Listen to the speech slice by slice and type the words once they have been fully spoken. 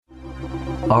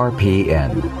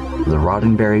RPN, the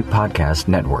Roddenberry Podcast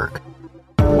Network.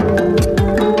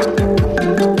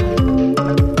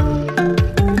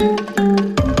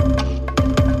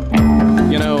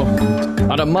 You know,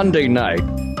 on a Monday night,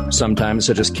 sometimes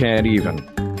I just can't even.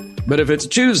 But if it's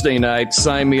Tuesday night,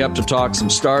 sign me up to talk some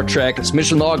Star Trek. It's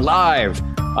Mission Log Live.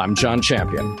 I'm John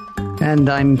Champion. And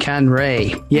I'm Ken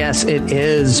Ray. Yes, it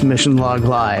is Mission Log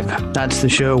Live. That's the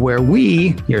show where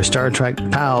we, your Star Trek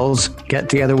pals, get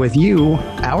together with you,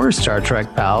 our Star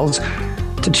Trek pals,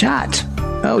 to chat.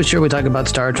 Oh, sure, we talk about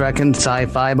Star Trek and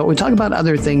sci-fi, but we talk about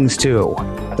other things too.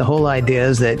 The whole idea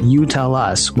is that you tell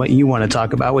us what you want to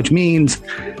talk about, which means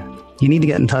you need to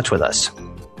get in touch with us.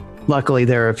 Luckily,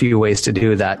 there are a few ways to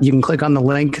do that. You can click on the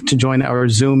link to join our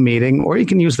Zoom meeting, or you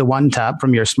can use the one tap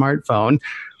from your smartphone.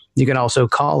 You can also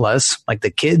call us like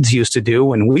the kids used to do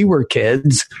when we were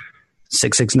kids.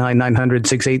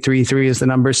 669-900-6833 is the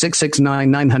number.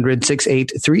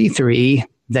 669-900-6833.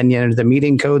 Then you enter the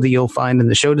meeting code that you'll find in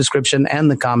the show description and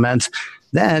the comments.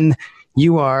 Then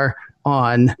you are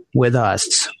on with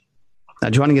us. Now,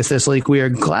 joining us this week, we are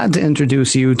glad to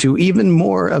introduce you to even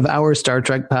more of our Star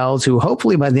Trek pals who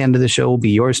hopefully by the end of the show will be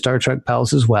your Star Trek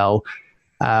pals as well.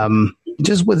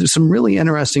 Just with some really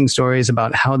interesting stories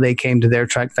about how they came to their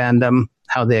Trek fandom,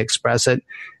 how they express it,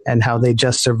 and how they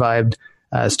just survived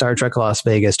Star Trek Las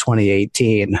Vegas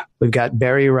 2018. We've got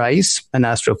Barry Rice, an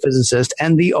astrophysicist,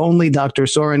 and the only Dr.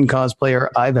 Soren cosplayer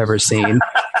I've ever seen.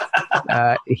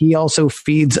 He also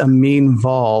feeds a mean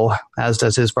Vol, as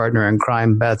does his partner in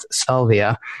crime, Beth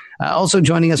Salvia. Also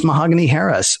joining us, Mahogany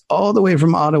Harris, all the way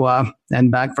from Ottawa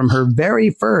and back from her very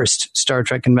first Star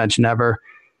Trek convention ever.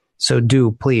 So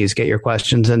do please get your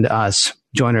questions into us.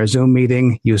 Join our Zoom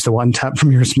meeting, use the one tap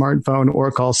from your smartphone,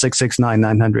 or call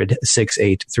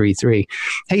 669-900-6833.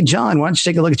 Hey, John, why don't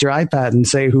you take a look at your iPad and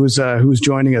say who's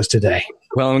joining us today?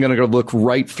 Well, I'm going to go look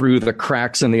right through the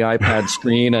cracks in the iPad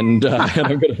screen, and I'm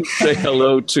going to say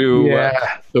hello to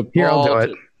the Paul. Here, I'll do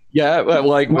it. Yeah, well,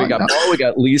 we got Paul, we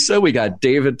got Lisa, we got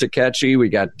David Takechi, we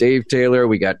got Dave Taylor,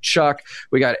 we got Chuck,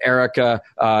 we got Erica,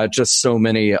 just so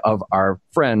many of our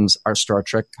friends, our Star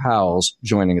Trek pals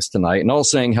joining us tonight and all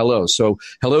saying hello. So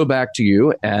hello back to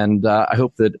you, and I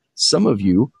hope that some of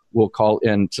you will call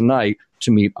in tonight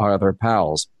to meet our other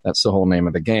pals. That's the whole name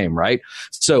of the game, right?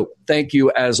 So thank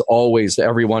you, as always, to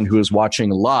everyone who is watching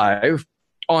live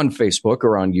on Facebook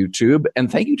or on YouTube. And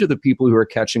thank you to the people who are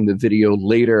catching the video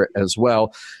later as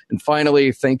well. And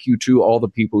finally, thank you to all the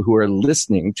people who are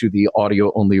listening to the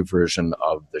audio-only version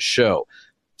of the show.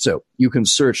 So you can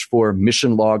search for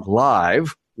Mission Log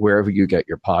Live wherever you get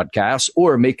your podcasts,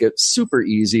 or make it super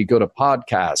easy. Go to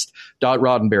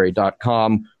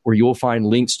podcast.roddenberry.com, where you will find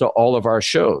links to all of our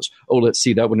shows. Oh, let's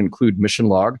see, that would include Mission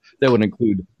Log. That would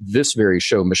include this very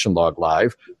show, Mission Log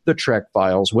Live, The Trek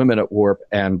Files, Women at Warp,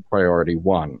 and Priority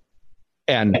One.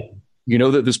 And you know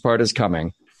that this part is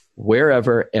coming.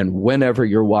 Wherever and whenever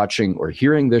you're watching or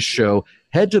hearing this show,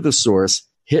 head to the source,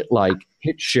 hit like,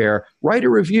 hit share, write a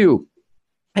review.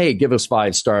 Hey, give us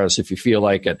 5 stars if you feel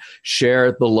like it.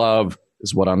 Share the love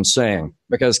is what I'm saying.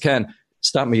 Because, Ken,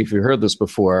 stop me if you heard this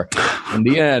before. In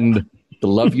the end, the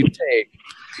love you take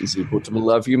is equal to the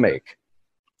love you make.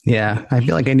 Yeah, I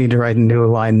feel like I need to write a new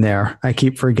line there. I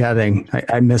keep forgetting.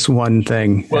 I miss one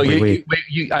thing every week.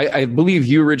 I believe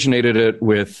you originated it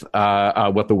with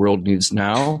What the World Needs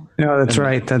Now. No, that's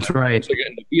right. That's right. So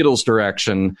in the Beatles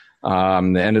direction.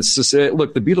 And it's just,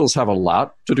 look, the Beatles have a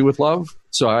lot to do with love.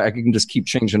 So I can just keep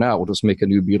changing out. We'll just make a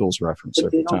new Beatles reference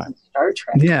every time. Star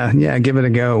Trek. Yeah, give it a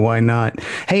go. Why not?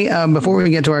 Hey, before we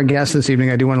get to our guest this evening,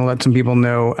 I do want to let some people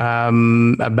know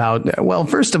about, well,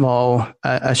 first of all,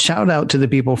 a shout out to the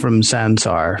people from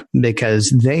Sansar,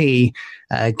 because they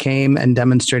came and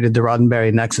demonstrated the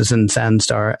Roddenberry Nexus in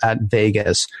Sansar at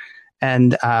Vegas.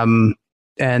 And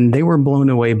they were blown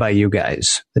away by you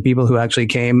guys, the people who actually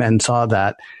came and saw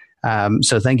that.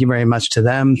 So thank you very much to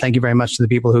them. Thank you very much to the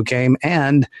people who came.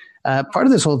 And part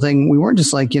of this whole thing, we weren't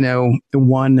just like,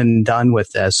 one and done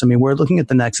with this. I mean, we're looking at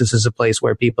the Nexus as a place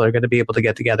where people are going to be able to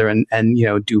get together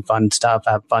and do fun stuff,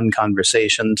 have fun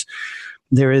conversations.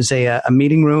 There is a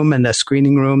meeting room and a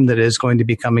screening room that is going to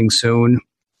be coming soon.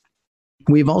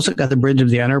 We've also got the Bridge of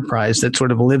the Enterprise that's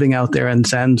sort of living out there in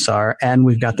Sansar, and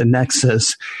we've got the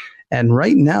Nexus. And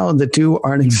right now, the two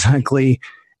aren't exactly...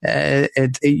 they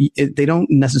don't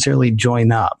necessarily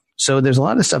join up. So there's a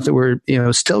lot of stuff that we're,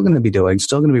 still going to be doing,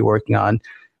 still going to be working on.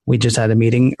 We just had a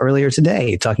meeting earlier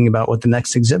today talking about what the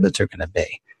next exhibits are going to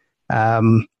be.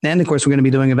 And of course, we're going to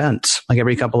be doing events like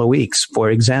every couple of weeks.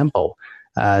 For example,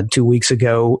 2 weeks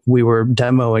ago, we were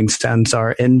demoing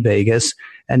Sansar in Vegas.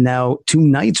 And now 2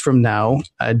 nights from now,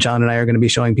 John and I are going to be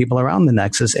showing people around the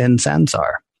Nexus in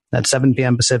Sansar. That's 7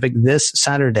 p.m. Pacific this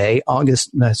Thursday,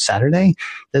 August the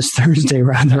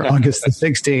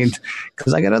 16th,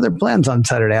 because I got other plans on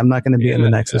Saturday. I'm not going to be in the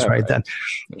Nexus right then.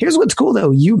 Here's what's cool,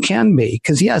 though. You can be,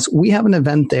 because, yes, we have an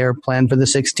event there planned for the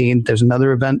 16th. There's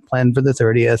another event planned for the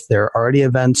 30th. There are already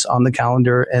events on the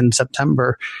calendar in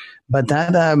September. But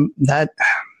that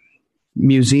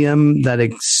museum, that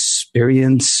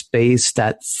experience space,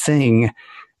 that thing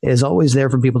is always there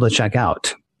for people to check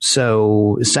out.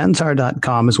 So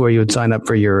Sensar.com is where you would sign up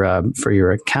for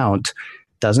your account.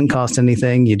 Doesn't cost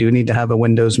anything. You do need to have a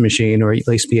Windows machine or at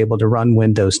least be able to run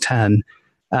Windows 10.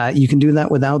 You can do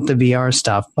that without the VR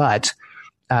stuff. But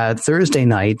Thursday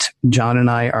night, John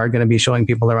and I are going to be showing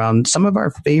people around some of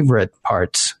our favorite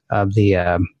parts of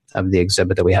the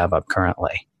exhibit that we have up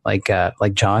currently. Like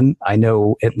John, I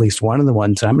know at least one of the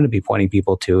ones that I'm going to be pointing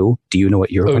people to. Do you know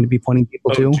what you're going to be pointing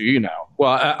people to? Do you know?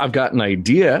 Well, I've got an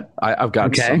idea. I've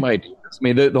got some ideas. I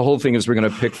mean, the whole thing is we're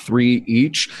going to pick 3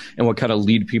 each, and we'll kind of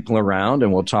lead people around,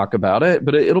 and we'll talk about it.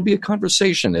 But it'll be a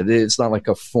conversation. It's not like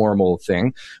a formal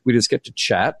thing. We just get to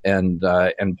chat and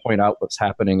point out what's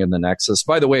happening in the Nexus.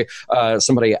 By the way,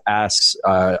 somebody asks,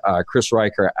 Chris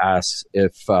Riker asks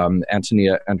if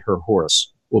Antonia and her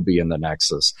horse will be in the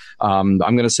Nexus. I'm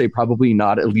going to say probably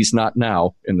not, at least not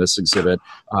now in this exhibit.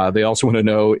 They also want to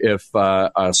know if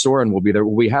Soren will be there.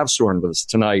 We have Soren with us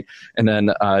tonight. And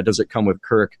then does it come with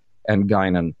Kirk and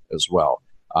Guinan as well?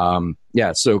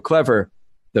 So clever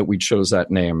that we chose that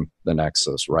name, the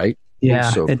Nexus, right? Yeah,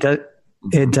 so it does.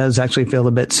 It does actually feel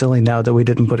a bit silly now that we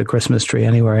didn't put a Christmas tree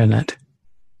anywhere in it.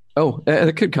 Oh,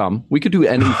 it could come. We could do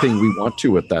anything we want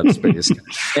to with that space.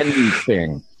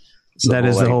 Anything. That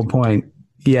is the whole point.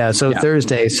 Yeah, so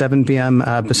Thursday, 7 p.m.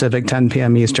 Pacific, 10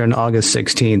 p.m. Eastern, August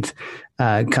 16th.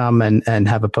 Come and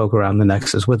have a poke around the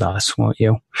Nexus with us, won't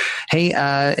you? Hey,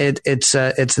 it's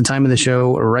the time of the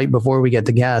show right before we get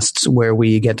to guests where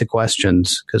we get to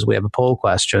questions, because we have a poll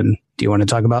question. Do you want to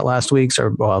talk about last week's,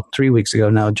 or 3 weeks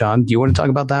ago now, John? Do you want to talk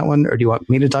about that one, or do you want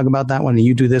me to talk about that one and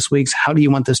you do this week's? How do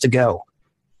you want this to go?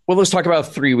 Well, let's talk about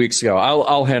 3 weeks ago.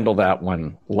 I'll handle that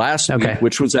one. Last week,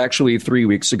 which was actually 3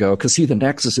 weeks ago, because see, the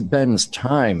Nexus, it bends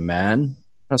time, man.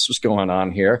 That's what's going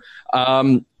on here.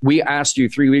 We asked you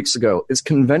 3 weeks ago, is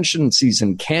convention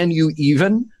season, can you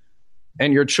even?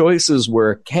 And your choices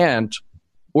were can't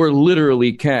or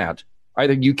literally can't.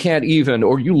 Either you can't even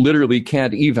or you literally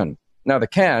can't even. Now, the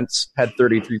can'ts had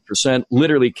 33%,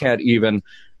 literally can't even,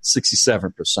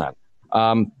 67%.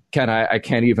 I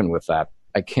can't even with that.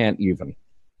 I can't even.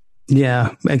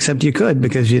 Yeah, except you could,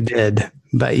 because you did.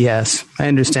 But yes, I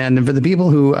understand. And for the people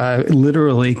who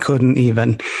literally couldn't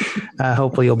even,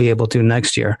 hopefully you'll be able to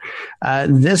next year.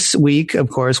 This week, of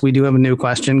course, we do have a new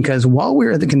question, because while we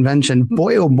were at the convention,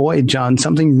 boy, oh boy, John,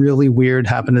 something really weird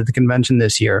happened at the convention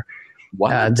this year.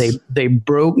 They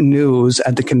broke news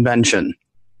at the convention.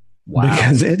 Wow.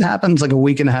 Because it happens like a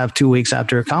week and a half, 2 weeks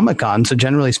after Comic-Con. So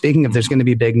generally speaking, if there's going to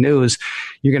be big news,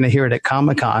 you're going to hear it at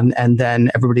Comic-Con, and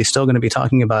then everybody's still going to be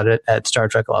talking about it at Star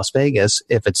Trek Las Vegas,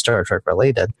 if it's Star Trek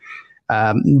related.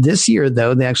 This year,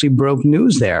 though, they actually broke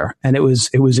news there, and it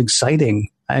was exciting.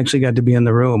 I actually got to be in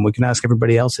the room. We can ask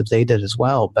everybody else if they did as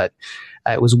well. But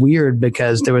it was weird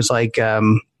because there was like...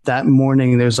 that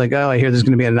morning, there's like, I hear there's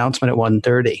going to be an announcement at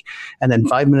 1:30. And then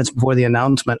 5 minutes before the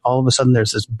announcement, all of a sudden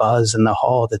there's this buzz in the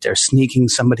hall that they're sneaking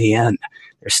somebody in.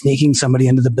 They're sneaking somebody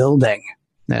into the building.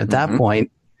 And at that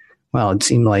point, well, it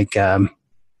seemed like,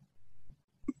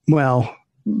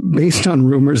 based on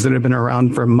rumors that have been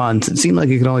around for months, it seemed like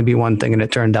it could only be one thing, and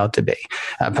it turned out to be.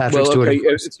 Patrick Stewart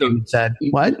said,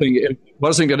 what? It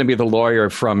wasn't going to be the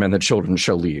lawyer from And the Children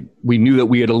Shall Lead. We knew that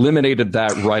we had eliminated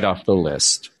that right off the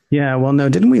list. Yeah, well, no,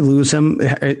 didn't we lose him?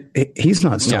 He's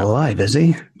not still alive, is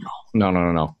he?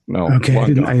 No. Okay, I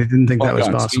didn't think that was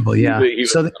possible.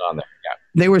 So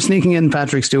they were sneaking in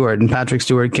Patrick Stewart, and Patrick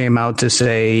Stewart came out to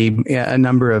say a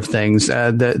number of things.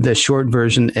 The short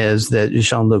version is that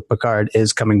Jean-Luc Picard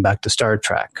is coming back to Star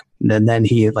Trek. And then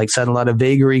he said a lot of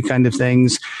vagary kind of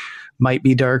things. Might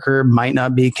be darker, might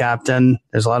not be Captain.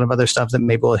 There's a lot of other stuff that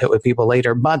maybe we'll hit with people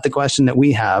later. But the question that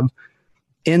we have,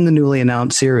 in the newly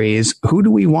announced series, who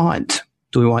do we want?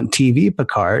 Do we want TV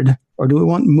Picard or do we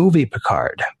want movie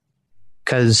Picard?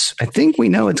 Because I think we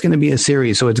know it's going to be a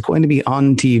series, so it's going to be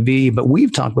on TV. But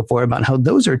we've talked before about how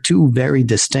those are two very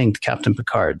distinct Captain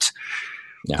Picards.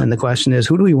 Yeah. And the question is,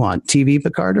 who do we want? TV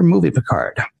Picard or movie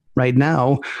Picard? Right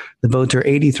now, the votes are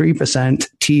 83%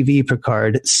 TV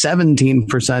Picard,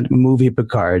 17% movie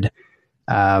Picard.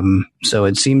 So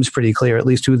it seems pretty clear, at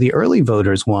least who the early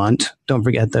voters want. Don't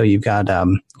forget, though, you've got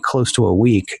close to a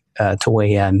week to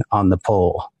weigh in on the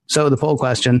poll. So the poll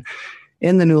question,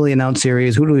 in the newly announced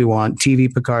series, who do we want,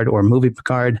 TV Picard or movie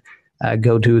Picard?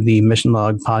 go to the Mission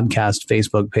Log Podcast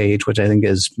Facebook page, which I think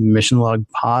is Mission Log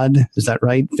Pod. Is that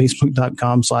right?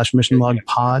 Facebook.com/Mission Log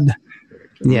Pod.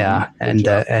 Yeah, and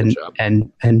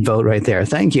vote right there.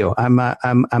 Thank you. I'm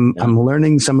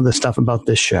learning some of the stuff about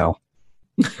this show.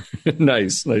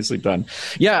 Nicely done.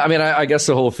 Yeah, I mean, I guess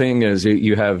the whole thing is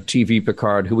you have TV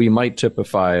Picard, who we might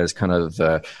typify as kind of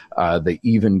the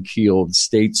even-keeled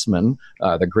statesman,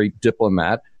 the great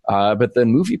diplomat. But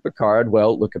then movie Picard,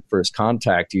 well, look at First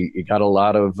Contact. You got a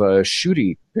lot of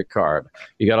shooty Picard.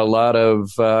 You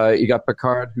got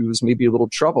Picard who's maybe a little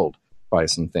troubled by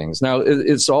some things. Now,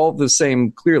 it's all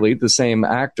clearly the same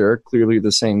actor, clearly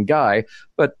the same guy,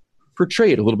 but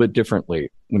portrayed a little bit differently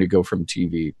when you go from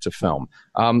TV to film.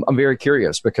 I'm very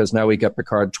curious because now we get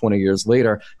Picard 20 years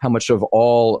later. How much of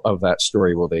all of that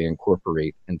story will they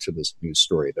incorporate into this new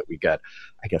story that we get?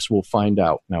 I guess we'll find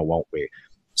out now, won't we?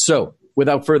 So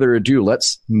without further ado,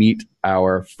 let's meet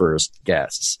our first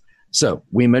guests. So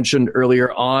we mentioned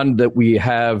earlier on that we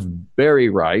have Barry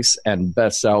Rice and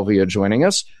Beth Salvia joining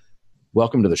us.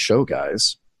 Welcome to the show,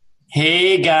 guys.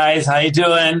 Hey, guys. How you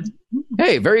doing?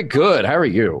 Hey, very good. How are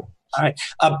you? All right.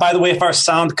 By the way, if our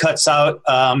sound cuts out,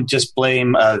 just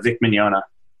blame Vic Mignogna.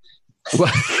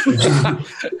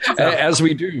 As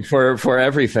we do for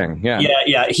everything. Yeah.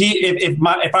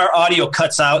 If our audio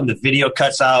cuts out and the video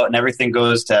cuts out and everything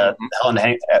goes to hell in the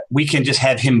hang, we can just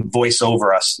have him voice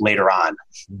over us later on.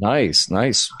 Nice.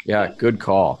 Yeah. Good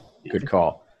call.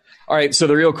 All right. So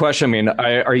the real question, I mean,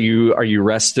 are you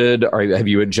rested? Have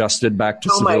you adjusted back to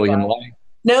civilian life?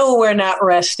 No, we're not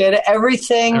rested.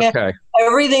 Everything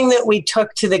that we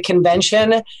took to the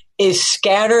convention is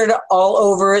scattered all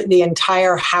over the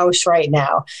entire house right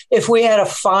now. If we had a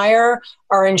fire,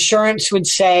 our insurance would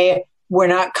say, we're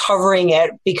not covering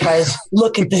it because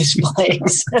look at this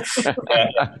place.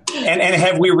 And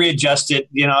have we readjusted?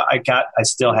 You know,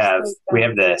 we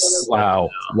have this. Wow.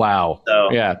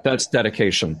 So, yeah, that's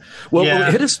dedication. Well,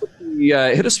 hit us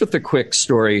with the quick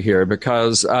story here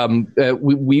because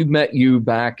we met you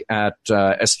back at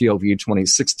STLV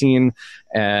 2016,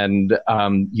 and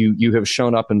you have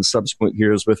shown up in subsequent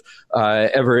years with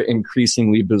ever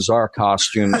increasingly bizarre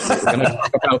costumes. We're going to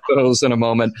talk about those in a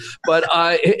moment, but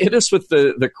hit us with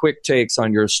the quick takes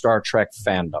on your Star Trek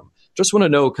fandom. Just want to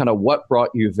know kind of what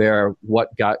brought you there,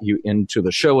 what got you into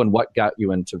the show, and what got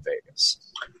you into Vegas.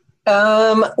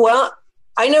 Well,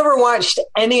 I never watched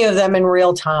any of them in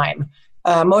real time.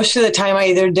 Most of the time, I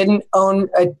either didn't own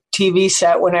a TV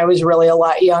set when I was really a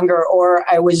lot younger, or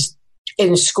I was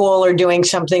in school or doing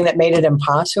something that made it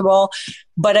impossible.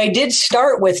 But I did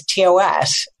start with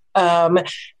TOS.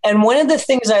 And one of the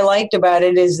things I liked about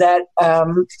it is that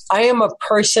I am a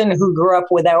person who grew up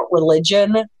without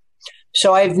religion.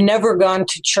 So I've never gone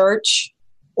to church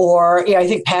or I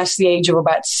think past the age of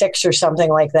about 6 or something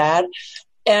like that.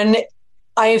 And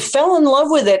I fell in love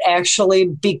with it actually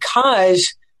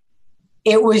because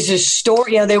it was a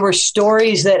story. They were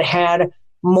stories that had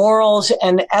morals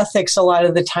and ethics a lot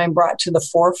of the time brought to the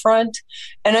forefront.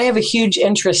 And I have a huge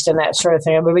interest in that sort of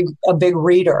thing. I'm a big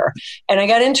reader. And I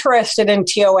got interested in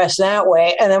TOS that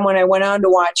way. And then when I went on to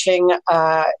watching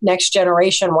Next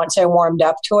Generation, once I warmed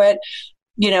up to it,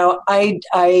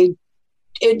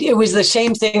 it was the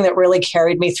same thing that really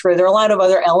carried me through. There are a lot of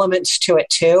other elements to it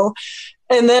too.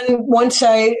 And then once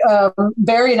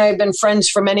Barry and I have been friends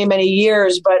for many, many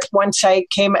years, but once I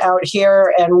came out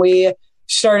here and we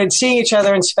started seeing each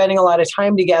other and spending a lot of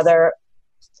time together,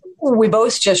 we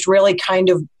both just really kind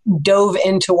of dove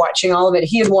into watching all of it.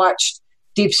 He had watched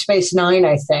Deep Space Nine,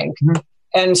 I think. Mm-hmm.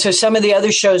 And so some of the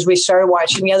other shows we started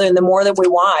watching together, and the more that we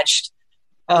watched,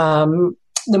 the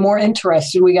more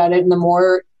interested we got in, and the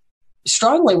more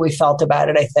strongly we felt about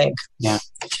it, I think. Yeah.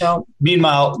 So,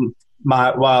 meanwhile,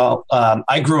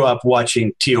 I grew up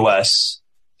watching TOS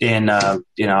on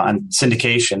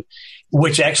syndication,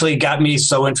 which actually got me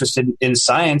so interested in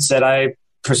science that I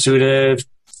pursued a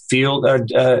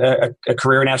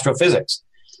career in astrophysics.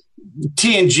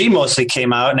 TNG mostly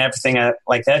came out, and everything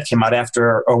like that came out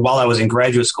after or while I was in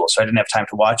graduate school, so I didn't have time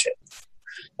to watch it.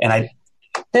 And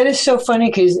that is so funny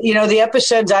because, the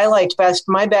episodes I liked best,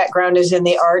 my background is in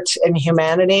the arts and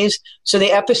humanities. So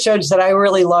the episodes that I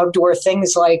really loved were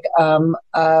things like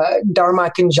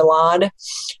Darmok and Jalad,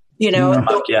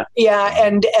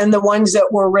 and the ones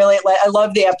that were really, I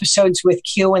love the episodes with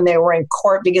Q when they were in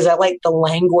court because I like the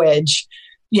language,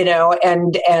 and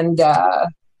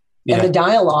the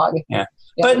dialogue. Yeah.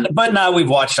 But now we've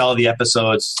watched all of the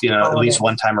episodes, at least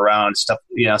one time around, stuff,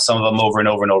 some of them over and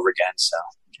over and over again. So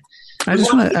I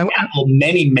just want to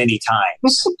many, many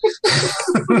times.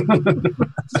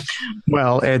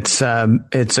 Well, it's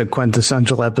a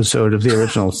quintessential episode of the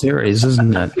original series,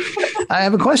 isn't it? I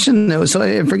have a question though.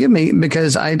 So forgive me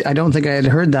because I don't think I had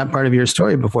heard that part of your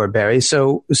story before, Barry.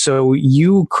 So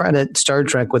you credit Star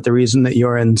Trek with the reason that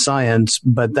you're in science,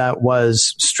 but that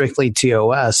was strictly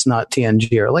TOS, not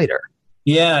TNG or later.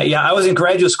 Yeah. I was in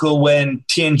graduate school when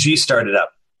TNG started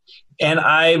up. And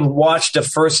I watched the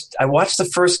first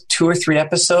 2 or 3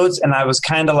 episodes, and I was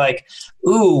kind of like,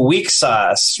 ooh, weak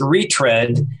sauce,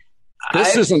 retread.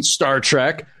 This isn't Star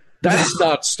Trek. That's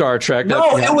not Star Trek.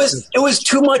 No, it was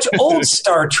too much old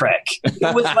Star Trek.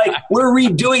 It was like we're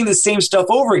redoing the same stuff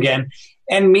over again.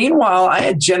 And meanwhile, I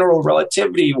had general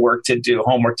relativity homework to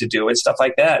do, and stuff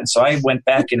like that. And so I went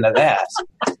back into that.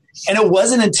 And it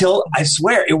wasn't until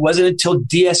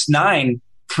DS9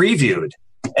 previewed.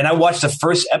 And I watched the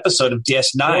first episode of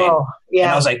DS9, and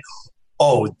I was like,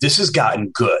 "Oh, this has gotten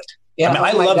good." Yeah, I mean,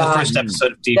 I love the first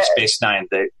episode of Deep Space Nine,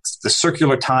 the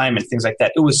circular time and things like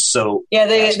that. It was so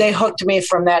they hooked me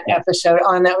from that episode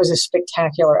on. That was a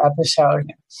spectacular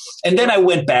episode. And then I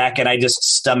went back and I just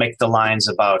stomached the lines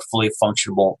about fully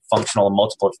functional and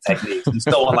multiple techniques and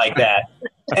so on like that.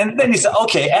 And then he said,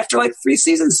 "Okay, after like 3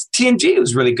 seasons, TNG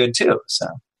was really good too." So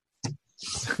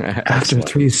after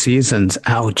 3 seasons,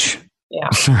 ouch. Yeah.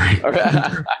 Sorry.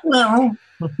 No.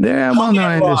 Yeah, well, no,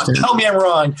 I understand. Tell me I'm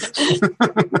wrong.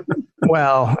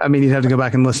 Well, I mean, you'd have to go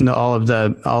back and listen to all of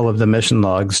the mission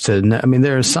logs I mean,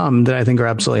 there are some that I think are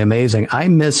absolutely amazing. I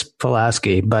miss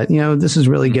Pulaski, but this is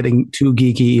really getting too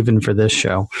geeky even for this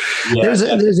show. Yeah, there's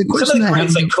a question.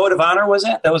 It's like Code of Honor, was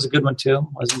it? That was a good one too,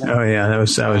 wasn't it? Oh yeah, that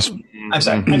was. I'm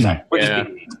sorry. We're just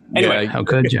anyway, how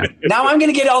could you? Now I'm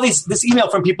going to get all this email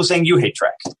from people saying you hate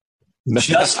Trek.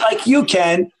 Just like you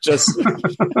can. Just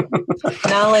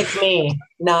not like me.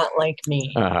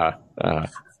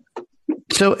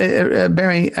 So,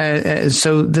 Barry,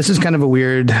 so this is kind of a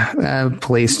weird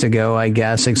place to go, I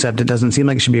guess, except it doesn't seem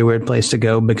like it should be a weird place to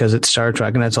go because it's Star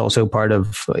Trek, and that's also part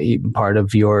of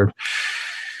your,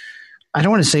 I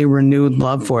don't want to say renewed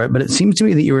love for it, but it seems to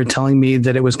me that you were telling me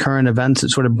that it was current events that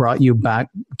sort of brought you back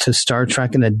to Star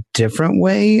Trek in a different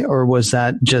way, or was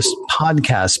that just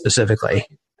podcast specifically?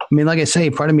 I mean, like I say,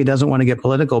 part of me doesn't want to get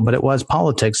political, but it was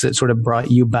politics that sort of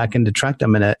brought you back into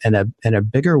Trekdom in a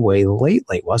bigger way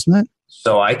lately, wasn't it?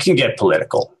 So I can get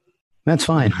political. That's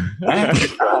fine. I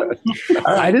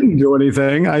didn't do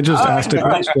anything. I just asked a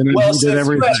question and he did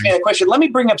everything. You asked me that question. Let me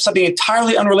bring up something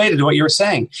entirely unrelated to what you were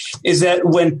saying. Is that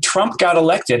when Trump got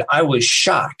elected, I was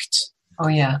shocked. Oh,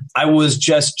 yeah. I was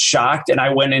just shocked, and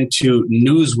I went into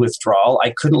news withdrawal.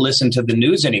 I couldn't listen to the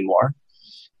news anymore.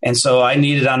 And so I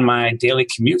needed on my daily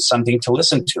commute something to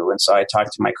listen to. And so I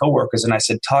talked to my coworkers and I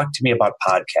said, talk to me about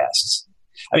podcasts.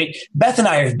 I mean, Beth and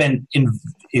I have been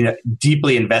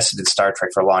deeply invested in Star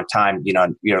Trek for a long time,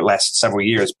 last several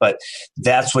years. But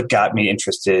that's what got me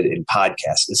interested in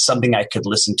podcasts. It's something I could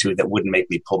listen to that wouldn't make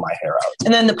me pull my hair out.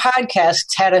 And then the podcasts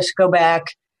had us go back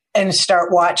and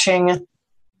start watching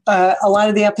a lot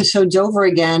of the episodes over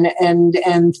again and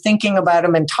thinking about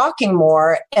them and talking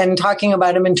more and talking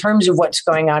about them in terms of what's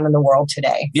going on in the world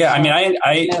today. Yeah, I mean,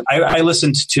 I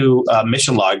listened to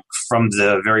Mission Log from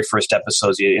the very first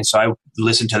episodes, and so I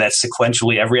listened to that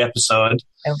sequentially every episode.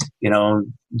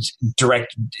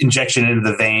 Direct injection into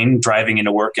the vein, driving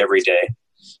into work every day,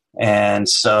 and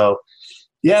so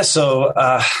the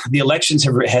elections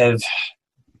have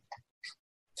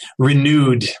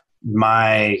renewed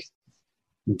my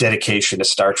dedication to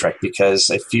Star Trek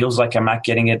because it feels like I'm not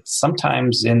getting it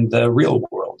sometimes in the real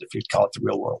world, if you'd call it the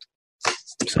real world.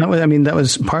 So that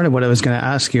was part of what I was going to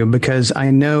ask you, because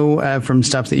I know from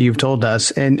stuff that you've told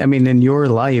us, and I mean, in your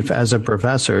life as a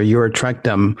professor, your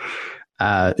Trekdom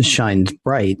shines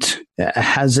bright.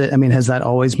 Has that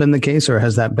always been the case, or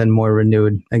has that been more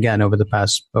renewed again over the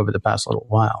past little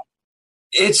while?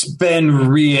 It's been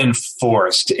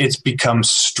reinforced. It's become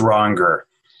stronger.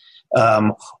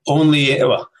 I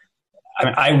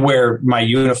wear my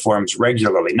uniforms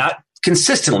regularly, not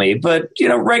consistently, but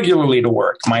regularly to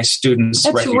work. My students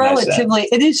recognize that.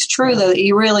 It is true though that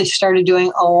you really started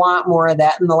doing a lot more of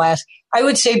that in the last. I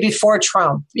would say before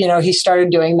Trump, he started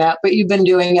doing that, but you've been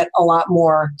doing it a lot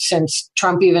more since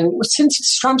Trump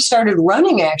started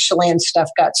running actually, and stuff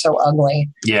got so ugly.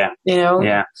 Yeah,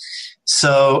 yeah.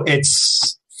 So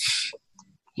it's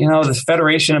the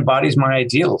Federation embodies my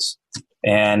ideals.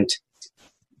 And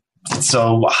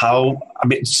so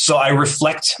I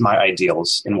reflect my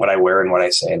ideals in what I wear and what I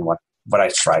say and what I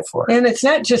strive for. And it's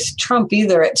not just Trump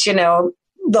either. It's,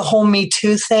 the whole Me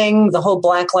Too thing, the whole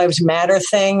Black Lives Matter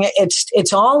thing.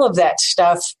 It's all of that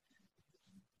stuff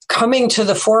coming to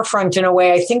the forefront in a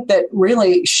way I think that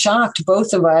really shocked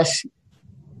both of us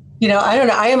I don't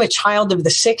know. I am a child of the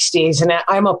 60s, and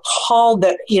I'm appalled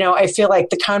that, I feel like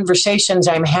the conversations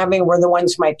I'm having were the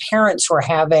ones my parents were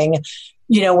having,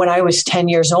 when I was 10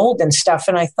 years old and stuff.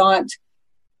 And I thought,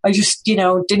 I just,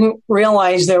 didn't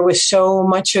realize there was so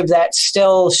much of that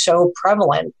still so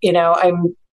prevalent. I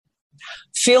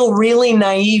feel really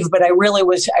naive, but I really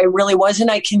wasn't.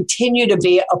 I continue to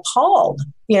be appalled.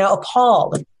 Yeah.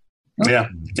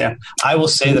 I will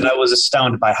say that I was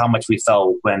astounded by how much we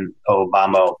fell when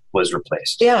Obama was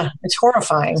replaced. Yeah, it's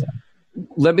horrifying.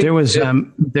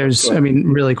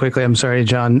 Really quickly, I'm sorry,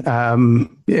 John.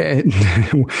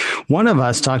 One of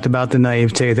us talked about the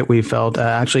naivete that we felt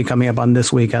actually coming up on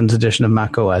this weekend's edition of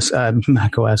macOS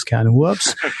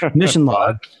Mission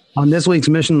Log. On this week's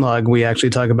Mission Log, we actually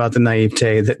talk about the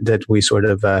naivete that we sort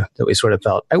of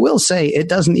felt. I will say it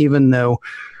doesn't even know.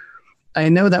 I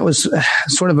know that was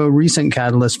sort of a recent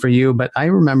catalyst for you, but I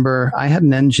remember I had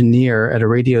an engineer at a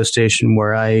radio station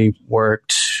where I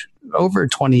worked over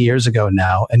 20 years ago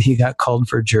now, and he got called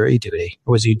for jury duty.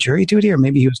 Was he jury duty, or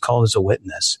maybe he was called as a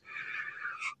witness?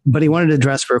 But he wanted to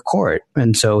dress for court,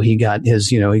 and so he got his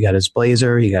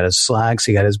blazer, he got his slacks,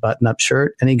 he got his button-up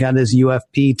shirt, and he got his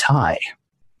UFP tie.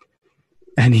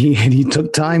 And he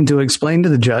took time to explain to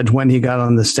the judge when he got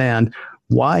on the stand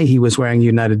why he was wearing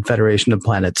United Federation of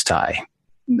Planets tie.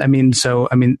 This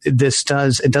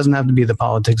it doesn't have to be the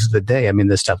politics of the day.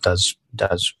 This stuff does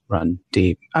run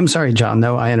deep. I'm sorry, John,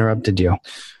 though, I interrupted you.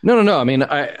 No. We're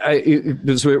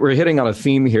hitting on a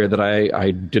theme here that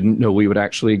I didn't know we would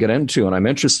actually get into. And I'm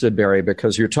interested, Barry,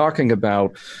 because you're talking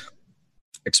about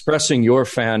expressing your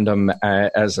fandom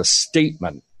as a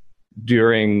statement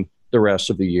during the rest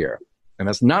of the year. And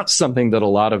that's not something that a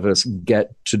lot of us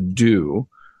get to do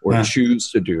or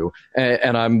choose to do.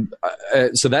 And I'm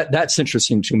so that's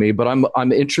interesting to me, but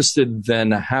I'm interested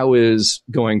then, how is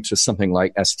going to something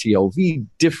like STLV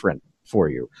different for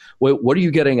you? What are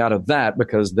you getting out of that?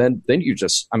 Because then you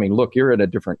just, look, you're in a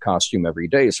different costume every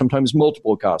day, sometimes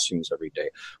multiple costumes every day.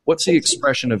 What's the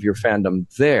expression of your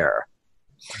fandom there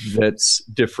that's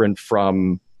different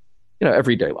from,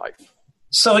 everyday life?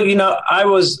 So,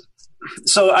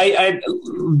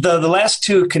 the last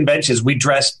two conventions I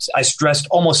dressed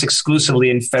almost exclusively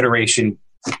in Federation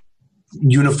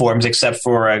uniforms, except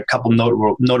for a couple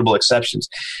notable exceptions.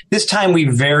 This time we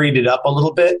varied it up a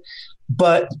little bit,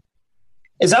 but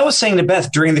as I was saying to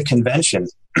Beth during the convention,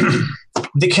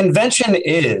 the convention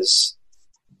is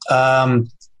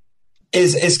kind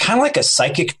of like a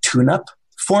psychic tune-up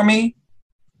for me.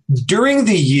 During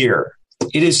the year,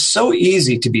 it is so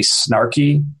easy to be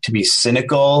snarky, to be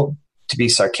cynical, to be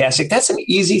sarcastic. That's an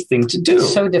easy thing to do.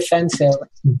 So defensive.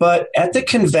 But at the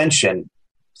convention,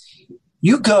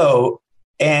 you go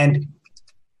and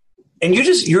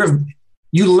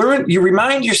you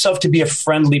remind yourself to be a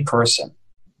friendly person,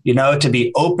 to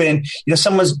be open.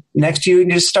 Someone's next to you and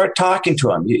you just start talking to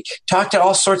them. You talk to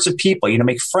all sorts of people,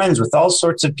 make friends with all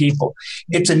sorts of people.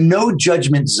 It's a no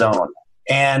judgment zone.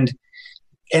 And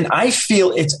I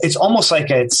feel it's almost like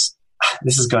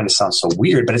this is going to sound so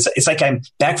weird, but it's like I'm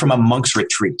back from a monk's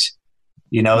retreat,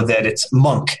 that it's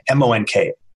monk,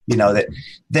 M-O-N-K,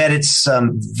 that it's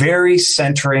very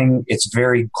centering. It's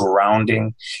very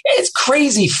grounding. It's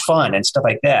crazy fun and stuff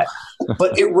like that.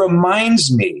 But it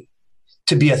reminds me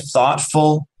to be a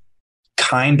thoughtful,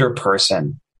 kinder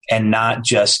person and not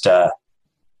just a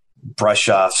brush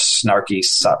off, snarky,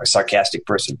 sarcastic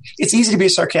person. It's easy to be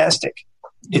sarcastic.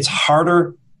 It's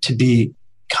harder to be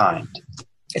kind.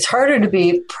 It's harder to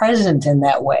be present in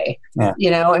that way. Yeah.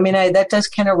 That does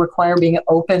kind of require being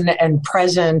open and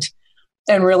present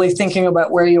and really thinking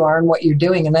about where you are and what you're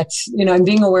doing. And that's, and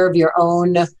being aware of your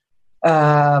own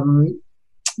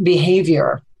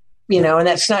behavior, and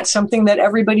that's not something that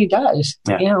everybody does,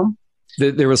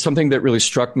 There was something that really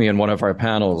struck me in one of our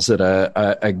panels that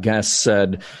a guest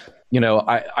said,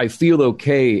 I feel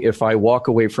okay if I walk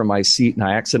away from my seat and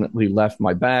I accidentally left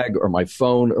my bag or my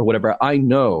phone or whatever. I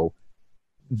know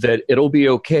that it'll be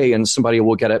okay and somebody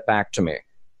will get it back to me.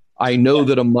 I know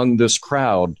that among this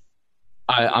crowd,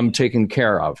 I'm taken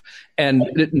care of.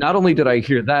 And not only did I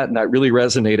hear that, and that really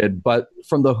resonated, but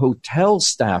from the hotel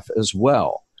staff as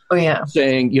well. Oh, yeah.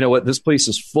 Saying, this place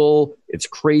is full. It's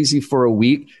crazy for a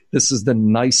week. This is the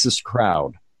nicest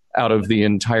crowd out of the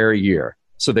entire year.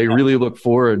 So they really look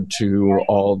forward to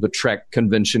all the Trek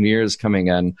conventioneers coming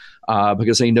in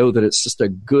because they know that it's just a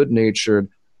good-natured,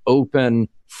 open,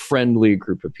 friendly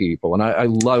group of people. And I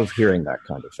love hearing that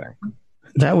kind of thing.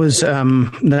 That was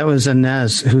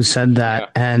Inez who said that. Yeah.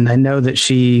 And I know that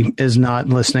she is not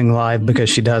listening live because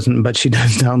she doesn't, but she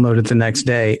does download it the next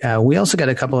day. We also got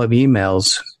a couple of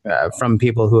emails from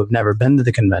people who have never been to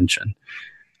the convention.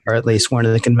 or at least one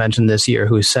at the convention this year,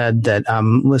 who said that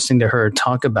listening to her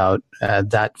talk about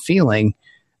that feeling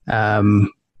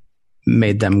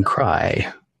made them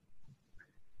cry.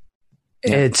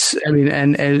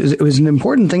 It was an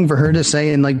important thing for her to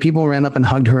say, and like people ran up and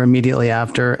hugged her immediately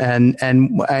after. And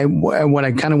what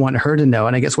I kind of want her to know,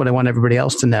 and I guess what I want everybody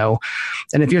else to know,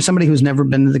 and if you're somebody who's never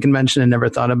been to the convention and never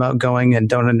thought about going and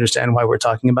don't understand why we're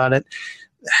talking about it,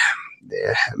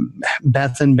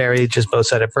 Beth and Barry just both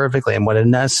said it perfectly. And what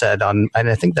Inez said and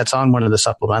I think that's on one of the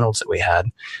supplementals that we had,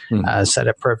 said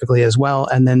it perfectly as well.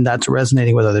 And then that's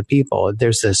resonating with other people.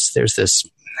 There's this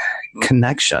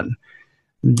connection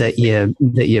that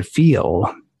you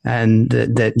feel and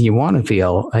that you want to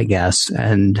feel, I guess.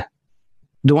 And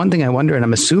the one thing I wonder, and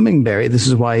I'm assuming, Barry, this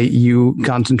is why you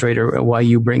concentrate or why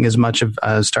you bring as much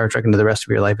of Star Trek into the rest of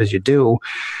your life as you do,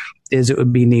 is it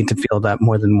would be neat to feel that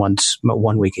more than once,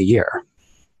 1 week a year.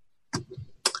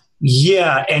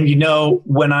 Yeah. And,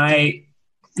 when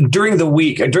during the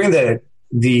week, during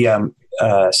the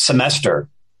semester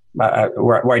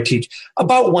where I teach,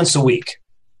 about once a week,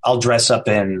 I'll dress up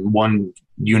in one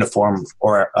uniform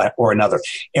or another.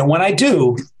 And when I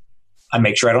do, I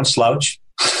make sure I don't slouch.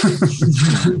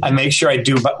 I make sure I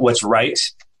do what's right,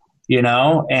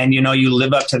 and, you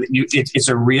live up to it's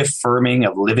a reaffirming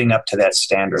of living up to that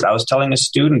standard. I was telling a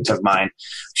student of mine,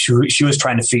 she was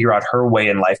trying to figure out her way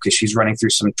in life because she's running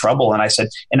through some trouble. And I said,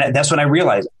 and that's when I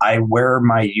realized I wear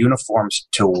my uniforms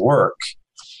to work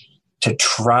to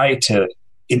try to,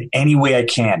 in any way I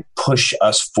can, push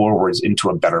us forwards into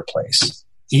a better place,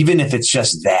 even if it's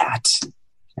just that.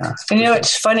 Yeah.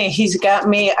 It's funny. He's got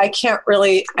me. I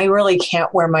really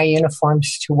can't wear my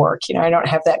uniforms to work. I don't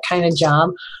have that kind of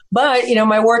job, but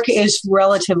my work is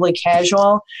relatively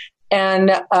casual, and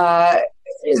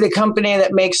the company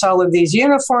that makes all of these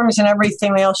uniforms and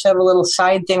everything, they also have a little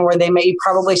side thing where you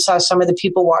probably saw some of the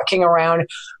people walking around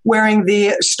wearing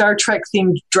the Star Trek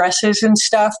themed dresses and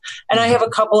stuff. And I have a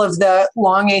couple of the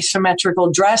long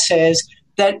asymmetrical dresses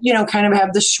that, kind of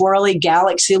have the swirly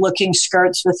galaxy looking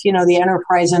skirts with, the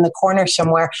Enterprise in the corner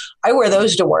somewhere. I wear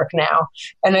those to work now.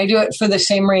 And I do it for the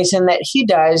same reason that he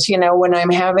does. When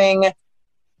I'm having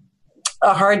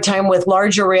a hard time with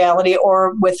larger reality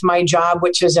or with my job,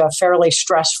 which is a fairly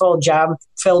stressful job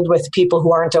filled with people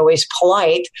who aren't always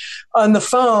polite on the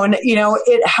phone,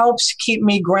 it helps keep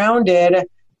me grounded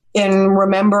in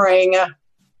remembering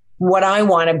what I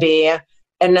want to be.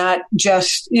 And not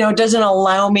just, it doesn't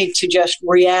allow me to just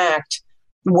react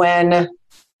when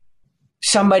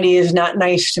somebody is not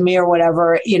nice to me or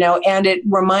whatever, and it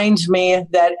reminds me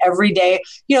that every day,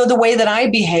 the way that I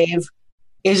behave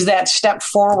is that step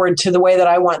forward to the way that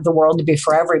I want the world to be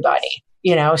for everybody,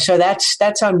 so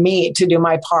that's on me to do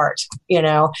my part, and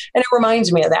it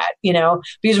reminds me of that,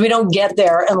 because we don't get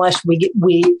there unless we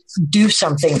do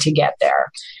something to get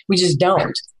there. We just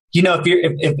don't.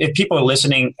 If people are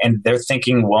listening and they're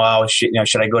thinking, "Wow, should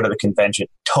I go to the convention?"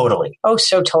 Totally. Oh,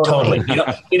 so totally.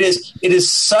 It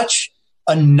is such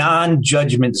a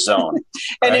non-judgment zone,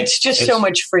 and right? It's so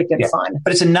much freaking fun.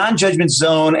 But it's a non-judgment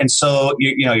zone, and so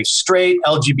you're straight,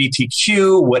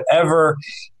 LGBTQ,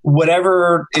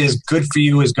 whatever is good for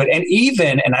you is good. And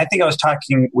I think I was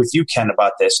talking with you, Ken,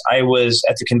 about this. I was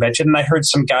at the convention and I heard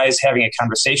some guys having a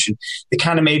conversation that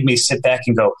kind of made me sit back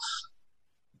and go,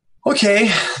 okay,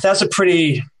 that's a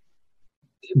pretty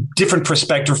different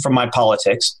perspective from my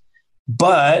politics.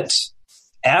 But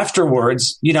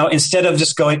afterwards, instead of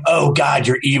just going, oh God,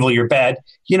 you're evil, you're bad,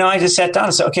 I just sat down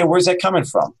and said, okay, where's that coming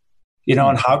from?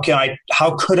 And how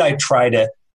could I try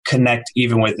to connect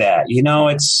even with that?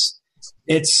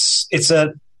 It's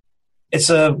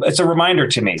a reminder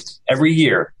to me every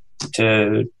year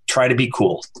to try to be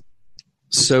cool.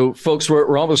 So, folks,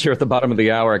 we're almost here at the bottom of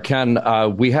the hour. Ken,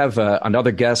 we have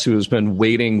another guest who has been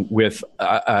waiting with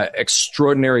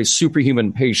extraordinary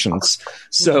superhuman patience.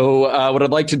 So what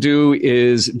I'd like to do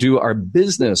is do our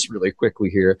business really quickly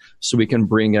here so we can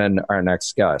bring in our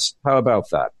next guest. How about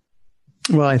that?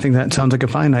 Well, I think that sounds like a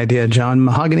fine idea, John.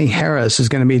 Mahogany Harris is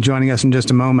going to be joining us in just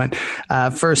a moment.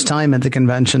 First time at the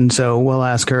convention, so we'll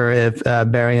ask her if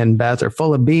Barry and Beth are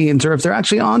full of beans or if they're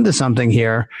actually on to something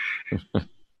here.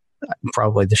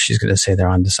 Probably she's going to say they're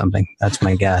onto something. That's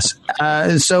my guess.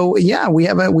 So yeah, we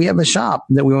have a shop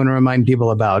that we want to remind people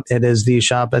about. It is the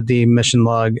shop at the Mission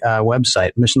Log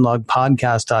website,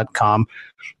 missionlogpodcast.com.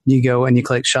 You go and you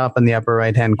click shop in the upper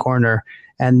right hand corner,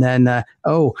 and then a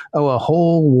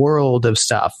whole world of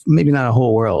stuff. Maybe not a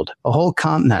whole world, a whole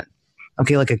continent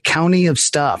Okay, like a county of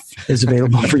stuff is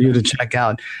available for you to check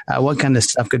out. What kind of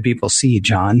stuff could people see,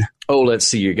 John? Oh, let's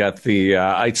see. You got the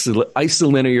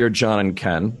isolinear John and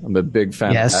Ken. I'm a big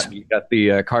fan of that. You got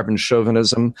the Carbon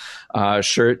Chauvinism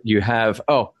shirt. You have,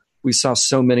 we saw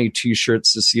so many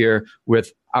T-shirts this year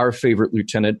with our favorite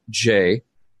Lieutenant Jay.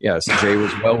 Yes, Jay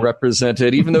was well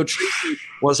represented. Even though Tracy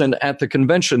wasn't at the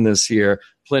convention this year,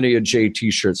 plenty of Jay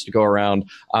T-shirts to go around.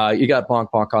 You got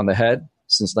Bonk Bonk on the Head.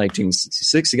 Since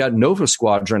 1966. You got Nova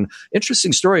Squadron.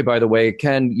 Interesting story, by the way.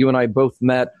 Ken, you and I both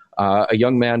met a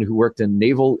young man who worked in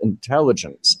naval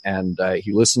intelligence, and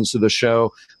he listens to the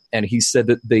show, and he said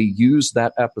that they used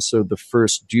that episode, The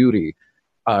First Duty,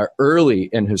 early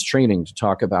in his training to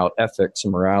talk about ethics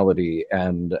and morality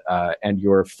and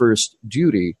your first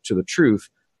duty to the truth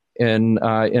in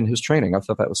his training. I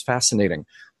thought that was fascinating.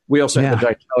 We also have the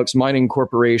Ditalics Mining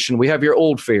Corporation. We have your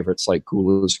old favorites like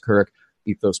Cool as Kirk,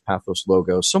 Ethos Pathos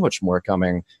logo, so much more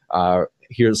coming.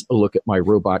 Here's a look at my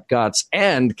robot guts.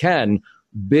 And Ken,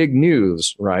 big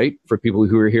news, right? For people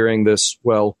who are hearing this,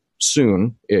 well,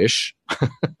 soon-ish.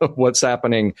 What's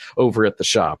happening over at the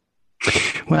shop?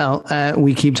 Well,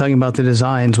 we keep talking about the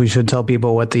designs. We should tell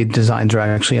people what the designs are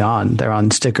actually on. They're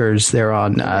on stickers. They're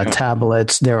on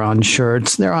tablets. They're on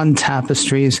shirts. They're on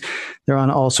tapestries. They're on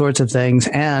all sorts of things.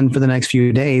 And for the next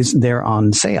few days, they're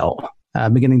on sale.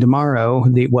 Beginning tomorrow,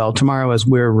 tomorrow as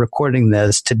we're recording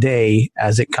this, today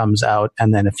as it comes out,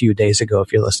 and then a few days ago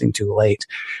if you're listening too late.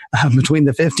 Between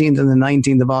the 15th and the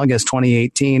 19th of August,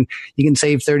 2018, you can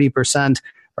save 30%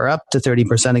 or up to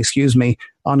 30%,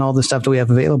 on all the stuff that we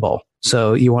have available.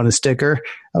 So you want a sticker?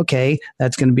 Okay,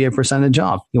 that's going to be a percentage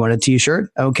off. You want a t-shirt?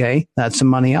 Okay, that's some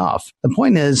money off. The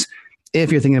point is,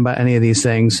 if you're thinking about any of these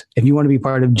things, if you want to be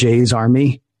part of Jay's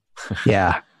army,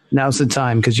 yeah. Now's the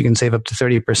time because you can save up to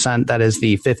 30%. That is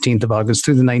the 15th of August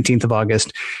through the 19th of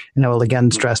August. And I will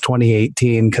again stress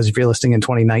 2018 because if you're listening in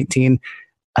 2019,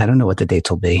 I don't know what the dates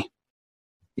will be.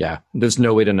 Yeah, there's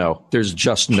no way to know. There's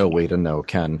just no way to know,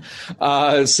 Ken.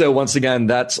 So once again,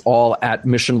 that's all at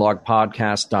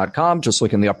missionlogpodcast.com. Just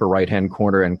look in the upper right-hand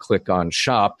corner and click on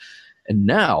shop. And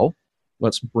now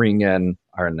let's bring in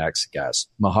our next guest,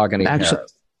 Mahogany Harris.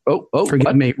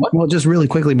 Forgive me. What? Well, just really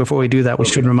quickly before we do that, we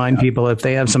should remind people if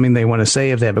they have something they want to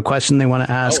say, if they have a question they want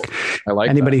to ask,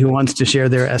 anybody who wants to share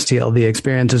their STLV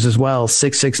experiences as well,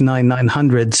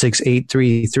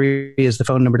 669-900-6833 is the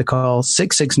phone number to call,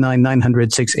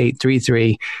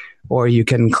 669-900-6833, or you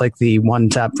can click the one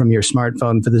tap from your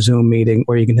smartphone for the Zoom meeting,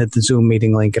 or you can hit the Zoom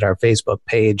meeting link at our Facebook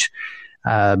page.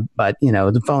 But,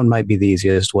 the phone might be the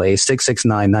easiest way,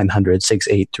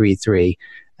 669-900-6833.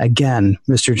 Again,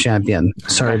 Mr. Champion,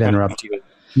 sorry to interrupt you.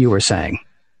 You were saying.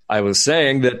 I was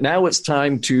saying that now it's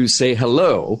time to say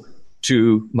hello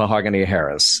to Mahogany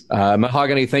Harris.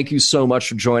 Mahogany, thank you so much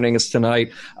for joining us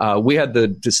tonight. We had the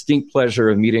distinct pleasure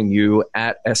of meeting you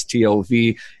at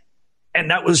STLV,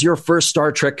 and that was your first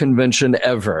Star Trek convention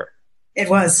ever. It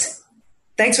was.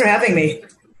 Thanks for having me.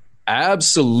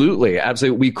 Absolutely.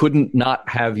 We couldn't not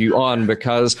have you on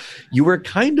because you were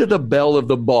kind of the belle of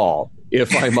the ball,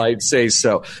 if I might say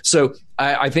so. So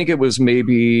I think it was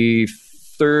maybe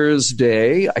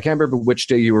Thursday. I can't remember which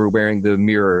day you were wearing the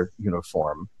mirror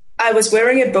uniform. I was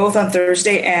wearing it both on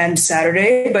Thursday and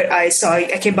Saturday, but I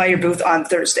came by your booth on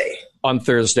Thursday. On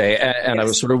Thursday, and yes. I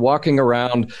was sort of walking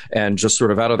around and just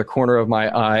sort of out of the corner of my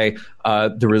eye,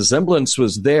 the resemblance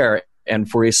was there. And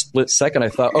for a split second, I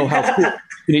thought, oh, how cool.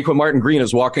 Sonequa Martin Green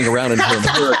is walking around in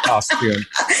her mirror costume.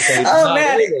 Okay,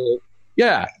 man.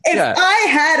 Yeah. If I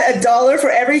had $1 for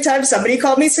every time somebody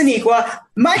called me Sonequa,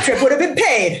 my trip would have been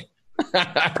paid.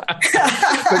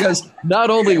 Because not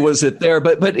only was it there,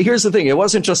 but here's the thing. It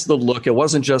wasn't just the look. It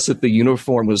wasn't just that the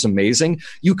uniform was amazing.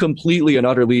 You completely and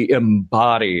utterly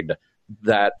embodied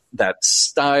that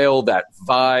style, that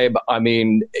vibe. I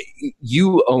mean,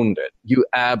 you owned it. You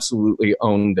absolutely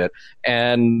owned it.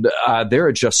 And there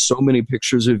are just so many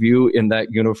pictures of you in that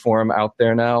uniform out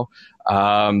there now.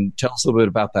 Tell us a little bit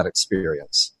about that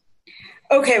experience.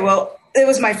 Okay, well, it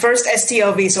was my first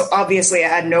STLV, so obviously I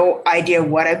had no idea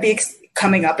what I'd be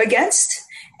coming up against.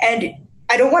 And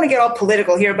I don't want to get all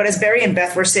political here, but as Barry and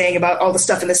Beth were saying about all the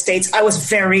stuff in the States, I was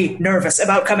very nervous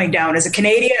about coming down. As a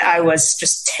Canadian, I was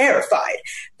just terrified.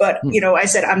 But, I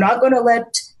said, I'm not going to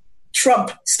let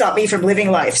Trump stop me from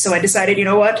living life. So I decided, you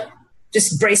know what,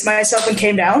 just brace myself and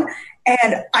came down.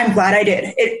 And I'm glad I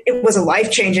did. It was a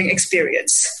life-changing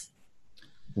experience.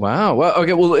 Wow. Well,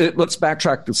 okay. Well, let's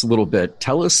backtrack this a little bit.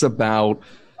 Tell us about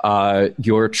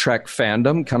your Trek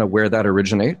fandom, kind of where that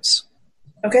originates.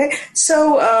 Okay.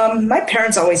 So my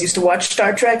parents always used to watch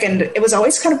Star Trek, and it was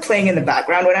always kind of playing in the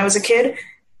background when I was a kid.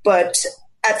 But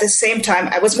at the same time,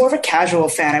 I was more of a casual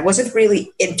fan. I wasn't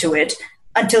really into it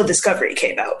until Discovery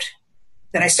came out.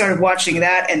 Then I started watching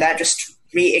that, and that just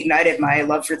reignited my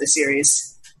love for the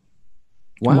series.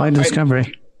 Wow. Why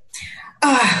Discovery?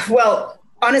 Well,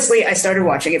 honestly, I started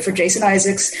watching it for Jason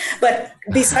Isaacs, but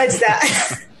besides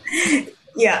that,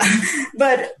 yeah.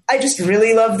 But I just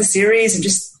really love the series and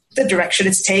just the direction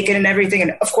it's taken and everything.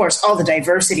 And of course, all the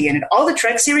diversity in it. All the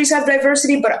Trek series have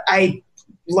diversity, but I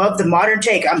love the modern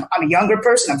take. I'm a younger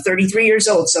person. I'm 33 years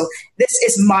old. So this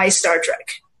is my Star Trek.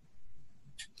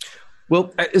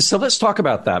 Well, so let's talk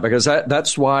about that, because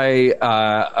that's why,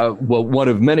 well, one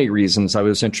of many reasons I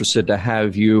was interested to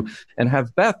have you and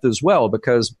have Beth as well,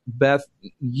 because Beth,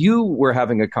 you were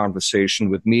having a conversation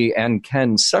with me and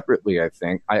Ken separately, I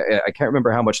think. I can't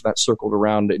remember how much that circled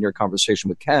around in your conversation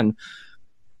with Ken.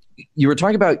 You were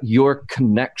talking about your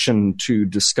connection to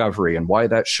Discovery and why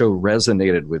that show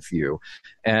resonated with you.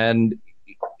 And,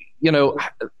 you know,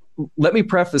 let me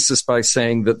preface this by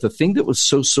saying that the thing that was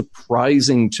so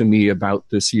surprising to me about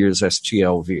this year's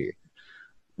STLV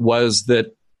was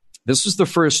that this was the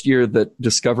first year that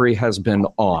Discovery has been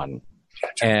on,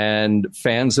 and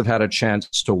fans have had a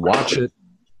chance to watch it,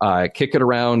 kick it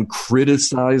around,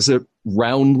 criticize it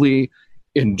roundly,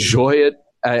 enjoy it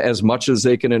as much as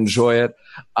they can enjoy it.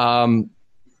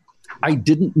 I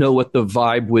didn't know what the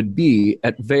vibe would be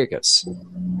at Vegas.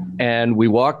 And we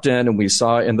walked in and we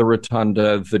saw in the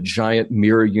rotunda the giant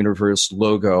Mirror Universe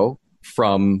logo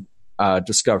from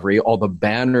Discovery, all the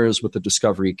banners with the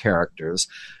Discovery characters.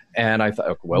 And I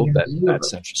thought, well,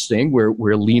 that's interesting.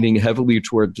 We're leaning heavily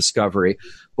toward Discovery.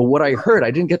 But what I heard, I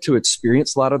didn't get to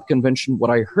experience a lot of the convention. What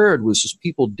I heard was just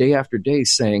people day after day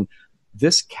saying,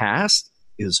 this cast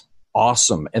is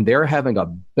awesome, and they're having a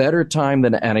better time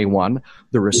than anyone.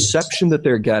 The reception that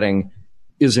they're getting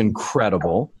is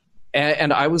incredible,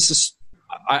 and I was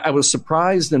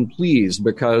surprised and pleased,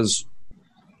 because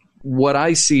what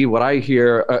I see, what I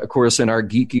hear, of course, in our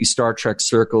geeky Star Trek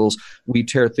circles, we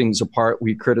tear things apart,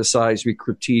 we criticize, we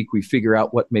critique, we figure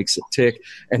out what makes it tick,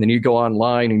 and then you go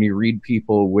online and you read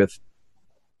people with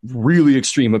really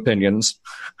extreme opinions.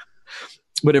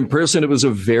 But in person, it was a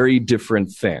very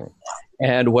different thing.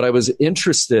 And what I was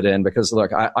interested in, because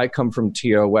look, I come from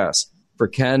TOS. For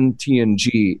Ken,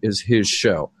 TNG is his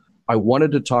show. I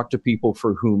wanted to talk to people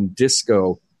for whom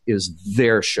Disco is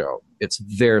their show. It's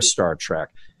their Star Trek.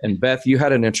 And Beth, you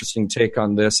had an interesting take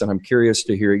on this, and I'm curious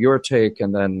to hear your take,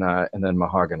 and then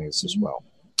Mahogany's as well.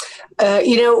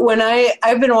 When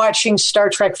I've been watching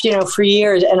Star Trek, for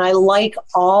years, and I like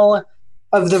all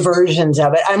of the versions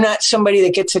of it. I'm not somebody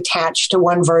that gets attached to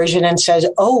one version and says,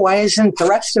 oh, why isn't the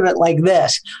rest of it like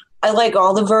this? I like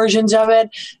all the versions of it.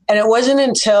 And it wasn't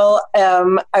until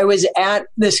I was at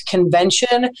this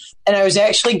convention and I was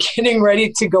actually getting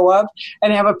ready to go up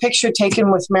and have a picture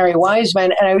taken with Mary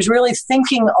Wiseman. And I was really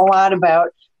thinking a lot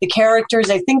about the characters.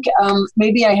 I think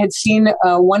maybe I had seen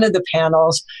one of the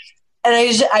panels, and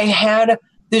I had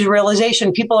this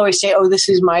realization. People always say, oh, this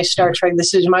is my Star Trek,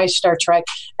 this is my Star Trek.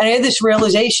 And I had this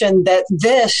realization that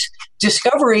this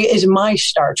Discovery is my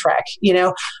Star Trek.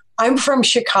 I'm from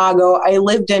Chicago. I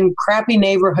lived in crappy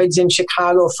neighborhoods in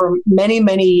Chicago for many,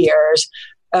 many years,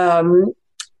 in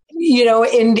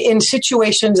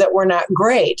situations that were not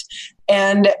great.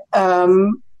 And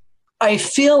I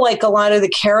feel like a lot of the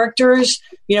characters,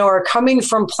 are coming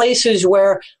from places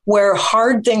where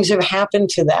hard things have happened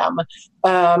to them,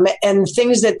 and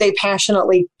things that they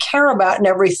passionately care about and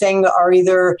everything are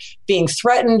either being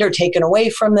threatened or taken away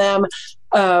from them.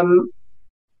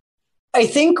 I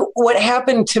think what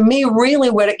happened to me, really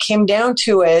what it came down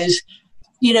to is,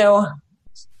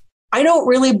 I don't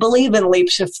really believe in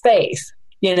leaps of faith,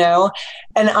 and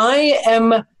I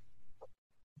am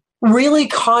really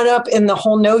caught up in the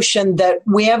whole notion that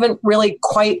we haven't really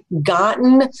quite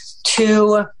gotten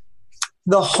to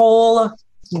the whole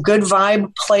good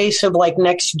vibe place of like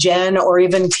Next Gen or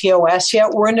even TOS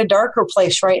yet. We're in a darker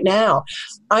place right now.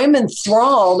 I'm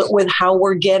enthralled with how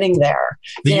we're getting there.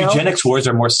 The eugenics wars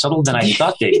are more subtle than I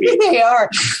thought they'd be. They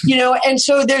are, and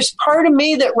so there's part of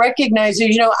me that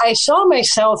recognizes, I saw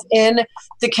myself in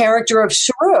the character of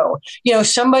Saru,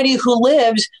 somebody who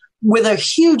lives with a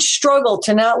huge struggle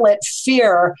to not let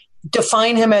fear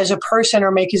define him as a person or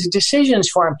make his decisions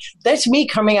for him. That's me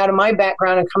coming out of my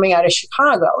background and coming out of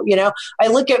Chicago. I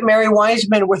look at Mary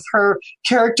Wiseman with her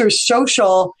character's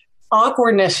social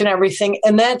awkwardness and everything,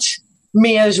 and that's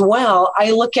me as well. I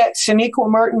look at Sonequa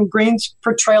Martin Green's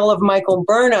portrayal of Michael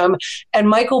Burnham, and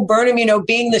Michael Burnham,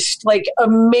 being this like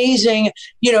amazing,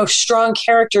 strong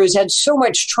character, has had so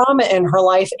much trauma in her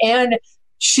life, and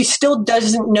she still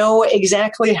doesn't know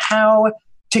exactly how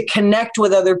to connect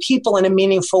with other people in a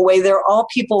meaningful way. They're all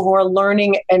people who are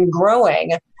learning and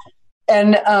growing.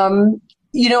 And,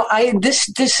 I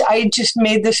just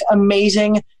made this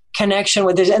amazing connection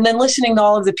with this. And then listening to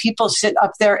all of the people sit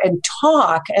up there and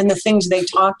talk and the things they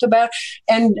talked about.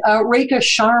 And Rekha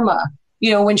Sharma,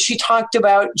 when she talked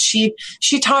about, she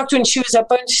talked when she was up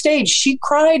on stage. She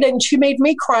cried and she made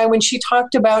me cry when she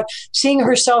talked about seeing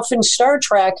herself in Star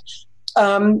Trek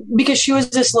because she was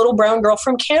this little brown girl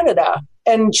from Canada.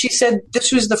 And she said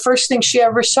this was the first thing she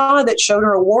ever saw that showed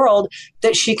her a world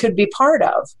that she could be part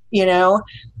of,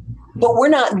 But we're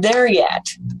not there yet.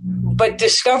 But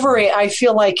Discovery, I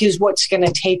feel like, is what's going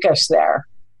to take us there.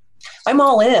 I'm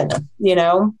all in,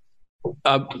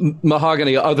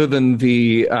 Mahogany, other than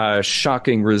the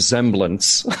shocking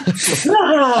resemblance. And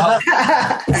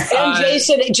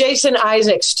Jason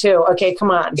Isaacs, too. Okay, come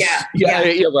on. Yeah.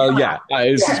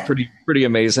 This is pretty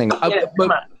amazing.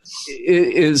 But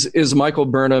is Michael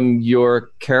Burnham your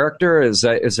character? Is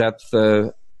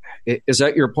that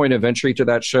your point of entry to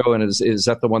that show, and is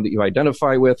that the one that you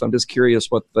identify with? I'm just curious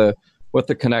what the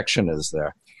connection is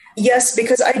there. Yes,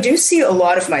 because I do see a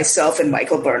lot of myself in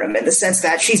Michael Burnham in the sense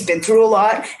that she's been through a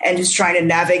lot and just trying to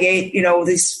navigate,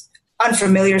 these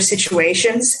unfamiliar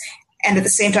situations, and at the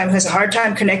same time has a hard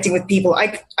time connecting with people.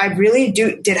 I really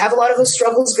did have a lot of those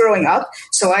struggles growing up,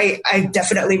 so I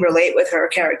definitely relate with her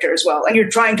character as well. And you're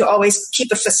trying to always keep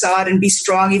a facade and be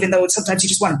strong, even though sometimes you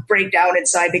just want to break down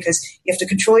inside because you have to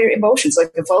control your emotions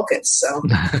like the Vulcans. So,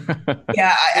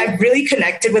 yeah, I really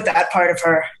connected with that part of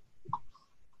her.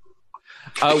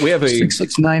 We have a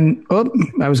 669. Oh,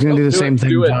 I was going to do the same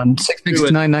thing, John.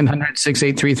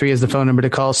 669-900-6833 is the phone number to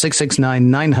call.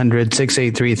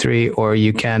 669-900-6833. Or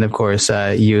you can, of course,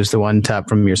 use the one tap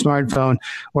from your smartphone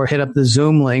or hit up the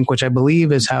Zoom link, which I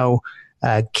believe is how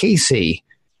Casey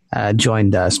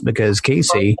joined us, because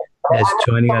Casey is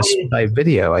joining us by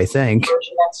video, I think.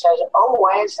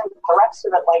 Why isn't the rest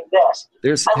of it like this?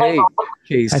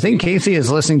 Casey. I think Casey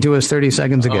is listening to us 30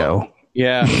 seconds ago.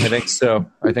 Yeah, I think so.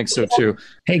 Too.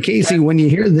 Hey, Casey, when you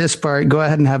hear this part, go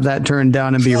ahead and have that turned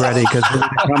down and be ready, because we're going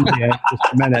to come to you in just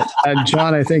a minute. And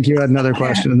John, I think you had another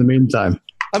question in the meantime.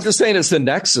 I'm just saying it's the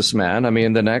Nexus, man. I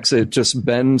mean, the Nexus, it just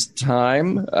bends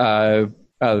time.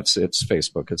 It's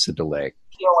Facebook. It's a delay.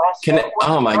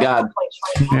 Oh, my God.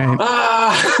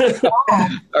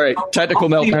 All right, technical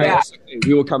meltdown.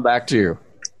 We will come back to you.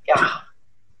 Yeah.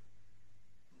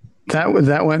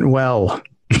 That went well.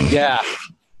 Yeah.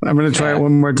 I'm going to try it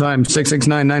one more time.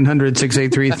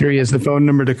 669-900-6833 is the phone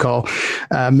number to call.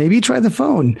 Maybe try the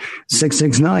phone.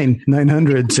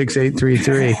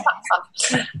 669-900-6833.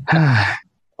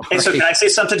 Hey, so can I say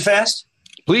something fast?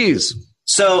 Please.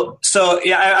 So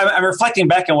yeah, I'm reflecting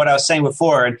back on what I was saying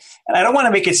before, and I don't want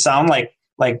to make it sound like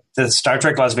the Star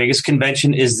Trek Las Vegas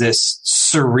convention is this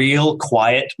surreal,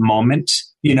 quiet moment,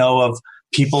 of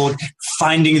people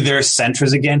finding their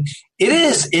centers again. It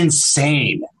is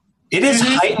insane. It is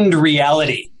heightened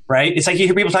reality, right? It's like you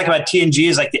hear people talk about TNG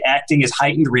as like the acting is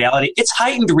heightened reality. It's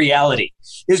heightened reality.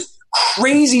 There's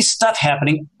crazy stuff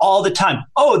happening all the time.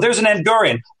 Oh, there's an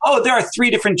Andorian. Oh, there are 3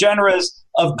 different genres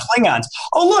of Klingons.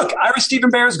 Oh, look, Ira Stephen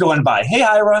Bear is going by. Hey,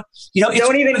 Ira.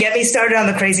 Don't even get me started on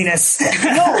the craziness.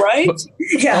 No, right?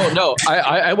 Yeah. Oh, no.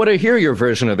 I want to hear your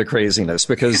version of the craziness,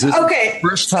 because this is the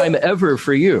first time ever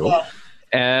for you. Yeah.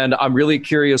 And I'm really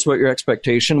curious what your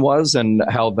expectation was and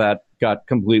how that got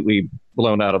completely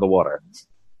blown out of the water.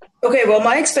 Okay, well,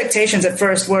 my expectations at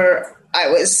first were I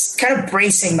was kind of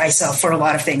bracing myself for a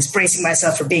lot of things, bracing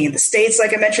myself for being in the States,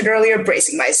 like I mentioned earlier,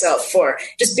 bracing myself for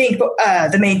just being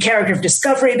the main character of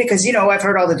Discovery, because, I've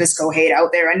heard all the disco hate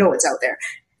out there. I know it's out there.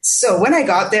 So when I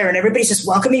got there and everybody's just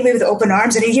welcoming me with open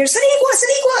arms and you hear,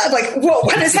 Saniqua, I'm like, whoa,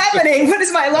 what is happening? What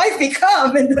has my life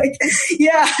become? And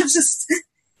it's just...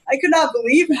 I could not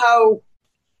believe how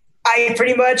I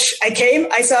came,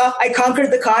 I saw, I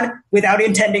conquered the con without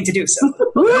intending to do so.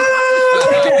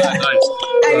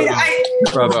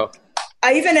 Bravo.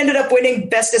 I even ended up winning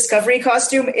Best Discovery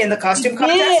Costume in the costume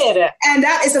contest. And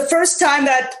that is the first time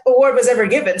that award was ever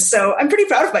given. So I'm pretty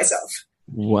proud of myself.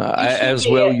 Well, as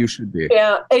well, you should be.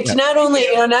 Yeah. It's not only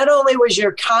was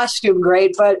your costume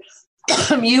great, but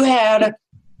you had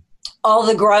all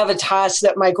the gravitas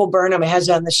that Michael Burnham has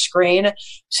on the screen.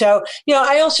 So,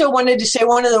 I also wanted to say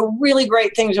one of the really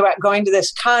great things about going to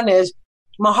this con is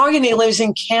Mahogany lives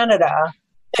in Canada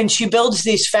and she builds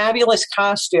these fabulous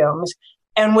costumes.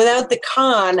 And without the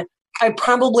con, I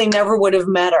probably never would have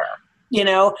met her.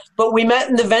 but we met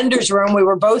in the vendor's room. We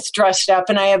were both dressed up,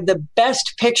 and I have the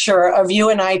best picture of you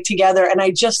and I together, and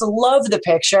I just love the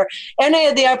picture. And I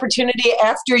had the opportunity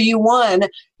after you won,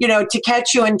 to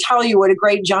catch you and tell you what a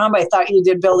great job I thought you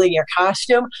did building your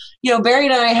costume. Barry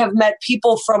and I have met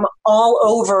people from all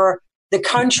over the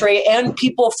country, and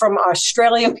people from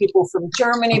Australia, people from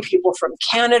Germany, people from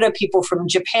Canada, people from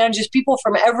Japan, just people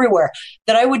from everywhere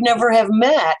that I would never have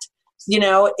met,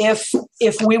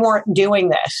 if we weren't doing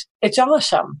this. It's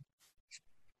awesome.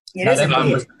 It is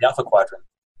the Alpha Quadrant.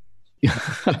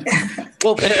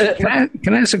 Well,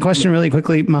 can I ask a question really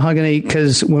quickly, Mahogany?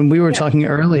 Because when we were talking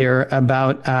earlier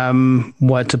about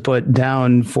what to put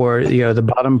down for the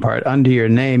bottom part under your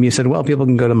name, you said, well, people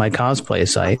can go to my cosplay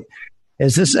site.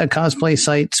 Is this a cosplay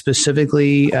site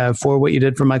specifically for what you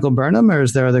did for Michael Burnham, or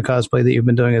is there other cosplay that you've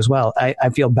been doing as well? I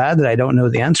feel bad that I don't know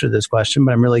the answer to this question,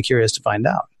 but I'm really curious to find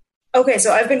out. Okay,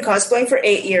 so I've been cosplaying for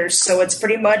 8 years, so it's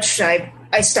pretty much, I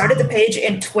started the page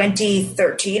in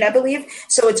 2013, I believe,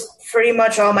 so it's pretty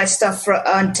much all my stuff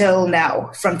until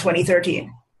now, from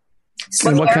 2013. So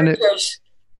and what kind of...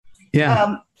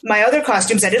 Yeah. My other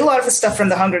costumes, I did a lot of the stuff from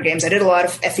the Hunger Games. I did a lot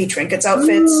of Effie Trinkets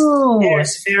outfits. Ooh.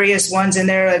 There's various ones in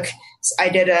there, like... I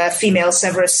did a female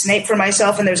Severus Snape for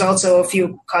myself, and there's also a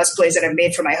few cosplays that I've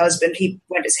made for my husband. He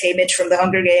went as Haymitch from the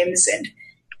Hunger Games, and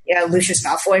Lucius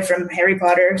Malfoy from Harry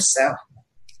Potter. So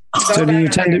do you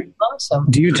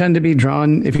tend to be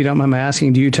drawn, if you don't mind my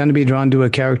asking, do you tend to be drawn to a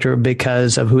character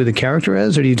because of who the character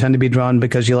is, or do you tend to be drawn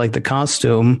because you like the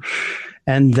costume?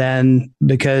 And then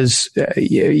because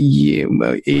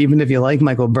even if you like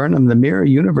Michael Burnham, the mirror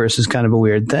universe is kind of a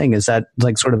weird thing. Is that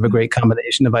like sort of a great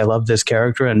combination of I love this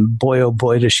character and boy, oh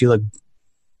boy, does she look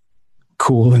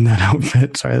cool in that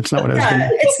outfit. Sorry, that's not what I was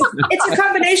thinking. It's a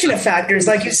combination of factors.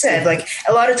 Like you said, like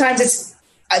a lot of times it's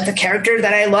the character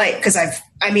that I like because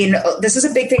this is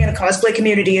a big thing in the cosplay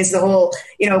community is the whole,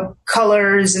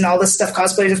 colors and all this stuff,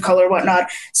 cosplayers of color, whatnot.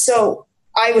 So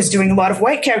I was doing a lot of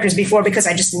white characters before because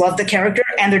I just loved the character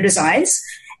and their designs.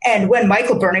 And when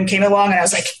Michael Burnham came along and I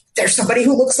was like, there's somebody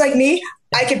who looks like me,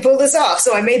 I can pull this off.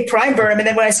 So I made Prime Burnham. And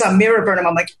then when I saw Mirror Burnham,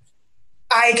 I'm like,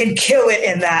 I can kill it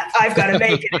in that. I've got to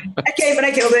make it. I came and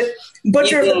I killed it.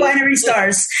 Butcher of the Binary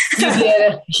Stars.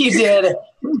 You did.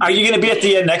 Are you going to be at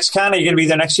the next con? Are you going to be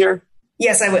there next year?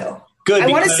 Yes, I will. Good. I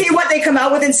want to see what they come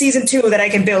out with in season 2 that I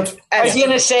can build. I was going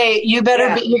to say, you're going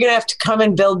to have to come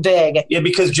and build big. Yeah,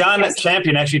 because John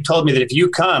Champion actually told me that if you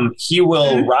come, he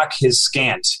will rock his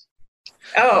scant.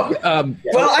 Oh,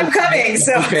 well, I'm coming.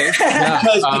 So okay.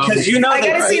 because I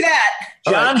got to see that.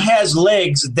 John has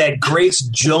legs that Grace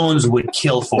Jones would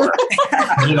kill for.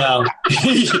 It's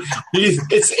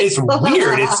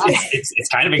weird. It's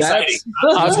kind of exciting.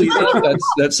 Oddly enough,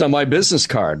 that's on my business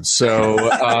card. So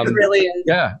it really is.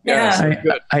 Yeah.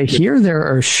 I hear there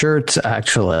are shirts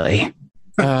actually.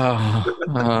 Yeah.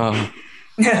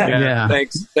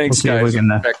 Thanks, guys. We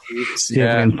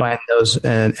can find those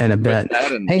in a bit.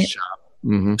 Hey.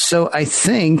 Mm-hmm. So I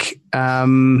think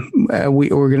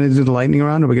we're going to do the lightning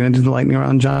round. Are we going to do the lightning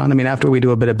round, John? I mean, after we do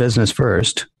a bit of business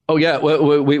first. Oh yeah,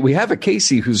 we have a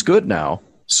Casey who's good now,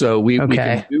 so we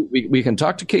can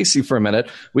talk to Casey for a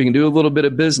minute. We can do a little bit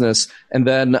of business, and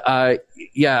then I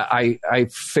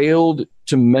failed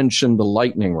to mention the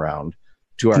lightning round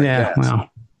to our guests.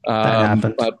 Well, that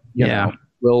happened. But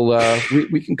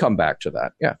we can come back to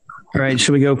that. Yeah. All right.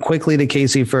 Should we go quickly to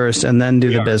Casey first and then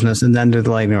do the business and then do the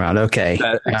lightning round? Okay.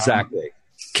 Exactly.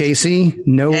 Casey,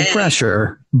 no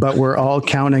pressure, but we're all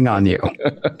counting on you.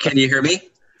 Can you hear me?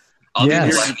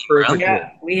 Yes. Yeah,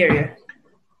 we hear you.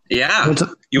 Yeah.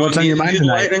 What's on your mind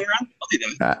tonight?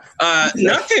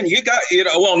 Nothing. You got,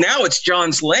 well, now it's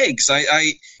John's legs.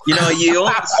 You only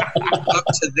up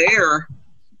to there,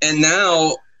 and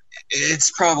now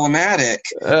it's problematic.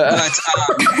 But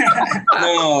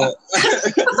no.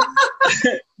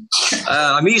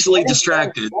 I'm easily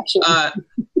distracted.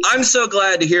 I'm so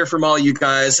glad to hear from all you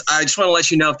guys. I just want to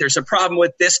let you know if there's a problem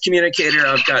with this communicator,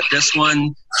 I've got this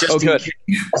one just in case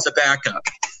as a backup.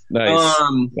 Nice.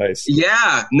 Nice.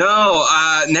 Yeah. No.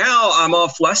 Now I'm all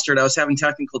flustered. I was having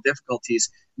technical difficulties,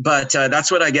 but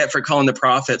that's what I get for calling the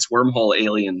prophets wormhole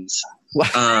aliens.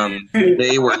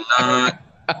 They were not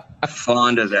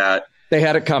fond of that. They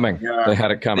had it coming. Yeah. They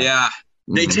had it coming. Yeah.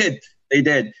 They did. They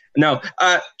did. No.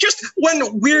 Just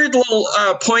one weird little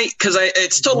point, because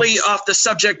it's totally off the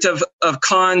subject of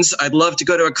cons. I'd love to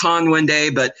go to a con one day,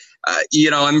 but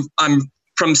I'm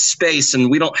from space, and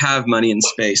we don't have money in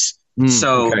space.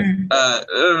 So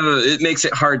it makes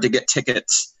it hard to get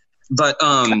tickets. But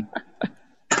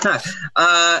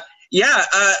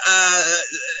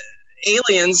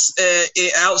aliens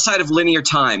outside of linear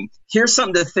time. Here's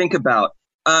something to think about.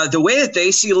 the way that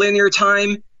they see linear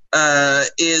time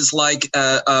is like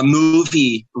a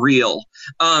movie reel.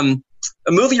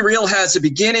 A movie reel has a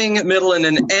beginning, middle, and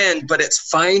an end, but it's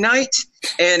finite.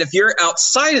 And if you're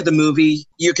outside of the movie,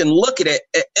 you can look at it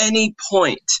at any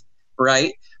point,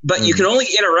 right? But you can only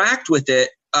interact with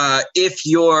it if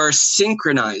you're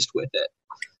synchronized with it.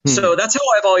 So that's how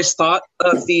I've always thought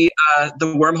of the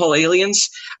wormhole aliens.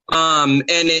 And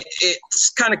it's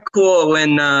kind of cool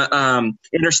when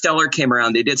Interstellar came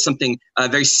around. They did something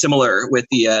very similar with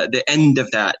the end of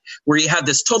that, where you have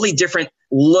this totally different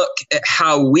look at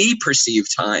how we perceive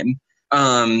time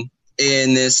in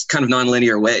this kind of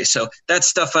nonlinear way. So that's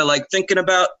stuff I like thinking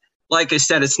about. Like I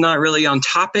said, it's not really on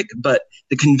topic, but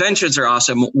the conventions are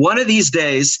awesome. One of these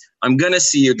days, I'm going to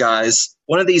see you guys.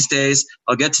 One of these days,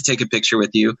 I'll get to take a picture with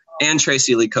you and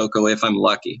Tracy Lee Coco if I'm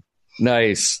lucky.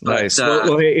 Nice. I know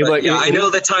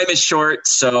the time is short,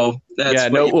 so that's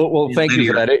thank you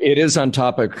for that. It is on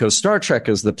topic because Star Trek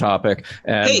is the topic,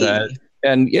 and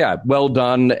well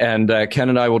done. And Ken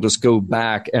and I will just go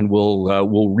back and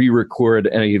we'll re-record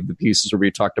any of the pieces where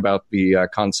we talked about the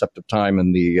concept of time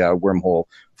and the wormhole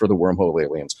for the wormhole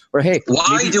aliens. Or hey,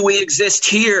 why do we exist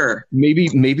here?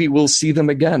 Maybe we'll see them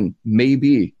again.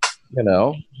 Maybe.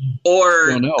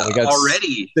 Or we got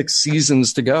already 6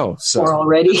 seasons to go. So We're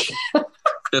already.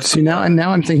 See, now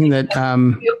I'm thinking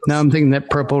that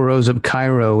Purple Rose of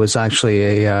Cairo was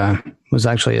actually a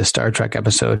Star Trek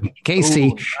episode.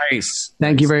 Casey, nice.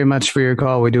 Thank you very much for your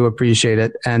call. We do appreciate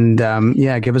it. And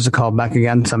give us a call back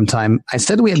again sometime. I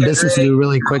said we had business to do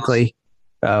really quickly.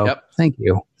 Oh, yep. Thank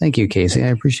you, Casey. I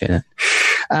appreciate it.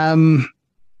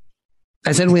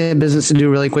 I said we had business to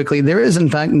do really quickly. There is, in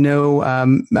fact, no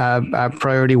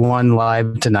Priority One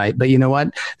live tonight. But you know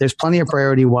what? There's plenty of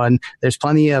Priority One. There's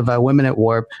plenty of Women at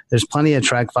Warp. There's plenty of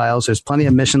Trek Files. There's plenty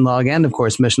of Mission Log and, of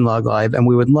course, Mission Log Live. And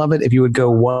we would love it if you would go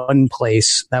one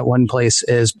place. That one place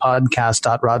is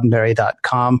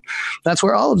podcast.roddenberry.com. That's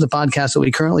where all of the podcasts that we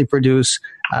currently produce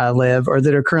live, or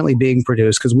that are currently being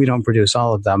produced, because we don't produce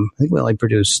all of them. I think we only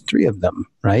produce 3 of them,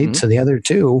 right? Mm-hmm. So the other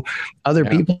 2,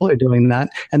 people are doing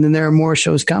that. And then there are more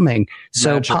shows coming.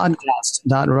 So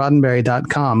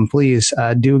podcast.roddenberry.com. Please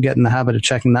do get in the habit of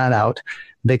checking that out,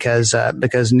 because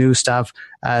new stuff,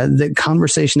 the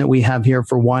conversation that we have here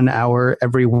for 1 hour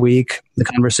every week, the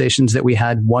conversations that we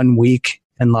had 1 week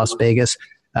in Las Vegas,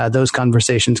 those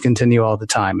conversations continue all the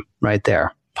time right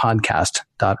there.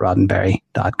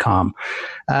 podcast.roddenberry.com.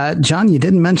 John, you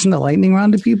didn't mention the lightning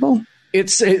round to people?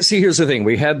 See, here's the thing.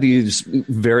 We had these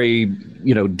very,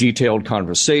 detailed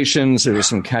conversations. There was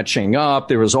some catching up.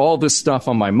 There was all this stuff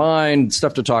on my mind,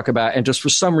 stuff to talk about. And just for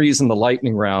some reason, the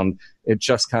lightning round, it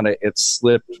just it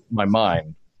slipped my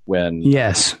mind when.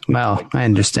 Yes. Well, I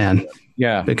understand.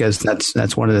 Yeah. Because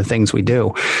that's one of the things we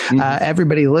do. Mm-hmm.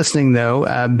 Everybody listening, though,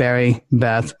 Barry,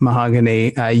 Beth,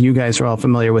 Mahogany, you guys are all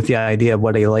familiar with the idea of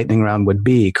what a lightning round would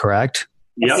be, correct?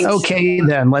 Yep. Okay,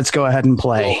 then let's go ahead and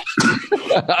play. Where's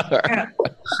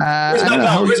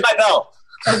my bell?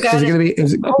 Is it going to be?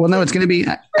 No, it's going to be.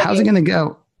 How's it going to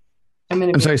go?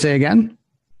 I'm sorry. Say again.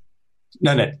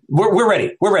 No. We're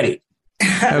ready. We're ready.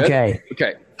 Okay.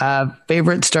 Okay.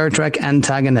 Favorite Star Trek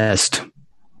antagonist?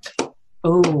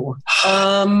 Oh,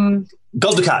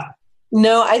 Gul Dukat.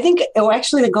 No, I think.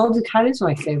 Actually, the Gul Dukat is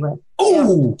my favorite.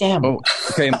 Oh, damn. Oh,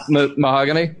 okay.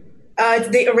 Mahogany.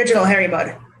 The original Harry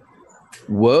Mudd.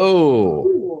 Whoa!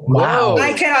 Wow!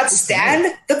 I cannot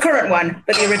stand the current one,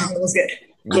 but the original was good.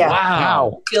 Yeah.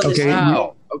 Wow. Okay.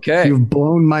 Wow. Okay. You've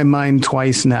blown my mind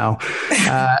twice now.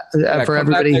 For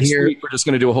everybody here, week, we're just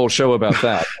going to do a whole show about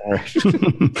that. All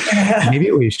right.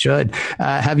 Maybe we should.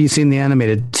 Have you seen the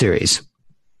animated series?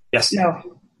 Yes. No.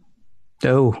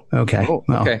 Oh, okay. Oh,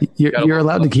 well, okay. You're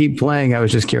allowed to keep playing. I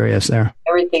was just curious there.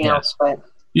 Everything else, but.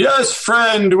 Yes,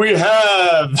 friend, we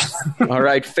have. All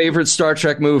right. Favorite Star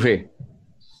Trek movie?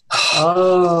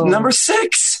 Oh. Number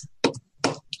 6.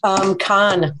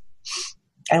 Khan.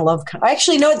 I love Khan.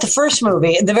 Actually, no, the first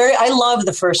movie. I love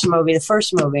the first movie. The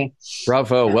first movie.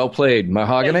 Bravo. Well played.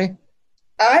 Mahogany?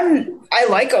 I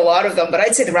like a lot of them, but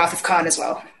I'd say The Wrath of Khan as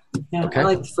well. Yeah, okay. I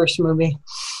like the first movie.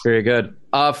 Very good.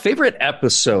 Favorite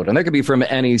episode? And that could be from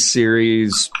any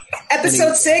series.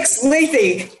 Episode 6,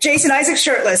 Lethe. Jason Isaac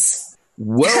shirtless.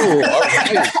 Whoa. All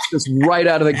right. Just right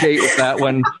out of the gate with that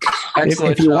one.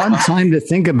 If you want time to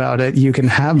think about it, you can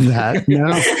have that.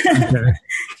 No.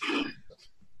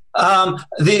 Okay.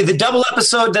 The double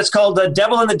episode that's called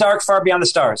Devil in the Dark, Far Beyond the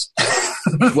Stars.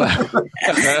 Wow.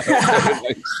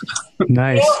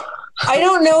 Nice. I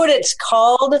don't know what it's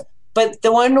called, but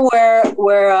the one where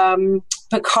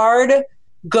Picard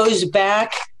goes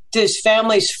back to his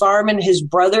family's farm, and his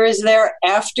brother is there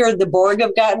after the Borg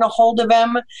have gotten a hold of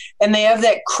him, and they have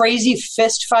that crazy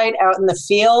fist fight out in the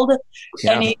field,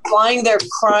 and he's lying there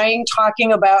crying,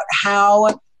 talking about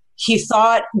how he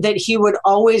thought that he would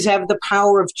always have the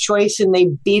power of choice, and they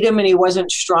beat him and he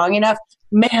wasn't strong enough.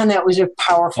 Man, that was a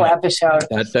powerful episode.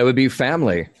 That would be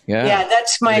family. Yeah. Yeah,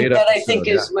 that's I think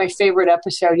is my favorite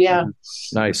episode. Yeah.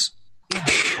 Nice.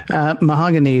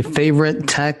 Mahogany, favorite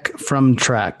tech from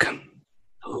Trek?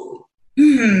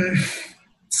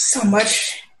 So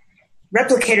much.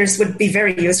 Replicators would be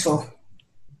very useful.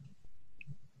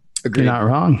 Agreed. You're not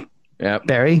wrong. Yeah.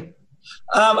 Barry?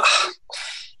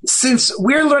 Since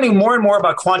we're learning more and more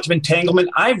about quantum entanglement,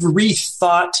 I've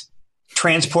rethought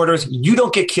transporters. You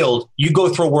don't get killed. You go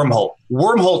through a wormhole.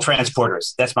 Wormhole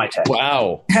transporters. That's my tech.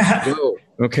 Wow. Whoa.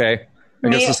 Okay. I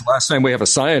guess this is the last time we have a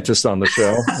scientist on the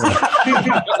show.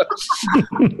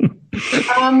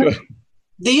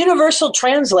 The Universal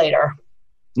Translator.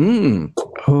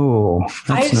 Oh,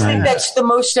 I just think that's the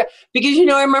most, because,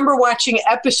 I remember watching an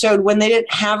episode when they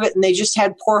didn't have it and they just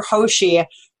had poor Hoshi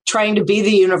trying to be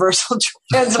the Universal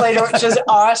Translator, which is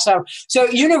awesome. So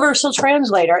Universal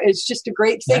Translator is just a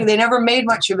great thing. They never made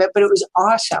much of it, but it was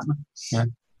awesome. Yeah.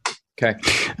 Okay.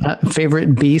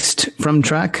 Favorite beast from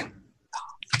Trek?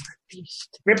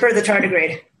 Ripper the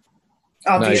tardigrade.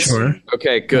 Obviously. Nice. Sure.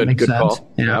 Okay, good. Good sense.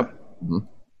 call. Yeah. Mm-hmm.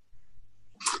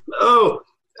 Oh,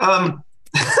 all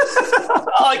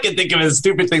I can think of is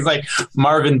stupid things like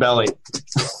Marvin Belly.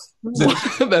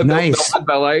 Nice.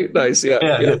 Belly. Nice.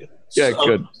 Yeah,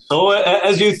 good. So what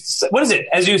is it?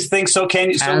 As you think, so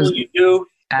can you, so will you do.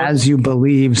 As you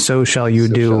believe, so shall you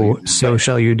do. So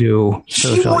shall you do.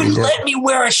 So She shall you wouldn't do. let me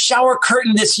wear a shower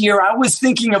curtain this year. I was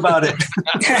thinking about it.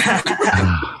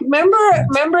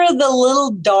 Remember the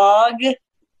little dog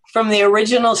from the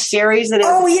original series? That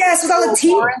yes, with all the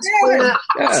teeth.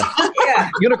 Yeah.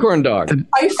 Unicorn dog. The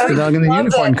dog in the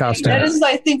unicorn costume. That is,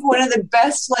 I think, one of the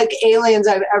best aliens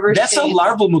I've ever That's seen. a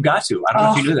larval Mugatu. I don't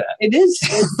know if you knew that. It is.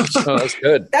 Oh, that's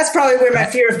good. That's probably where my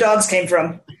fear of dogs came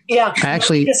from. Yeah.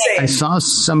 I saw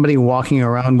somebody walking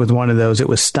around with one of those. It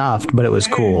was stuffed, but it was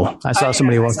cool. I saw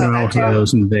somebody walking around with one of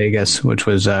those in Vegas, which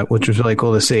was really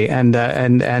cool to see. And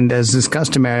as is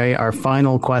customary, our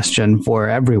final question for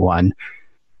everyone: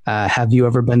 have you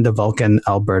ever been to Vulcan,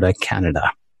 Alberta,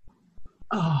 Canada?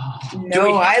 Oh,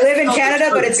 no, I live in Canada,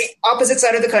 but it's the opposite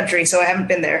side of the country, so I haven't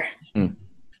been there.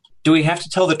 Do we have to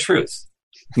tell the truth?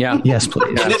 Yeah. Yes, please.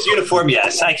 In this uniform,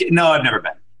 yes. No, I've never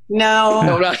been.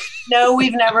 No,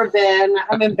 we've never been.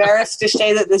 I'm embarrassed to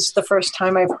say that this is the first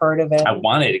time I've heard of it. I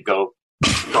wanted to go.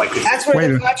 That's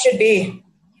where the plot should be.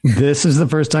 This is the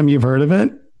first time you've heard of it?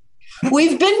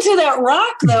 We've been to that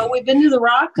rock, though. We've been to the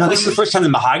rock. No, this is the first time the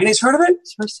Mahogany's heard of it?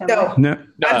 First time. No.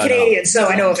 I'm Canadian, so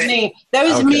I know of it. That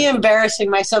was me embarrassing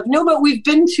myself. No, but we've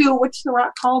been to, what's the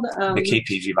rock called? The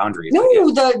KPG boundary. No,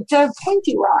 the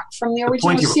Pointy Rock from the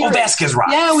original series. Vasquez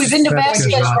Rocks. Yeah, we've been to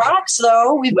Vasquez Rocks,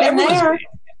 though. We've been there.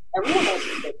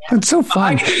 It's so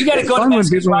fun. You got to go to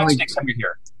Vasquez Rocks next time you're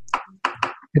here.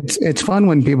 It's fun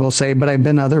when people say, but I've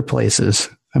been other places.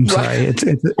 I'm sorry.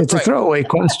 It's a throwaway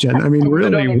question. I mean,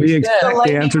 really, we expect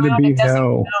the answer to be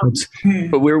no.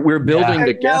 But we're building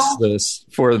to guess this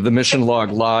for the Mission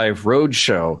Log Live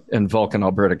Roadshow in Vulcan,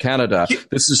 Alberta, Canada.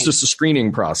 This is just a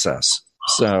screening process.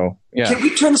 So, yeah. Can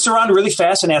we turn this around really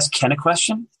fast and ask Ken a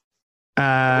question?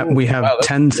 We have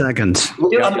 10 seconds.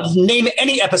 Name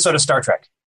any episode of Star Trek.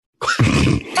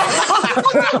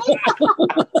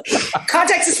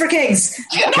 Context is for kings.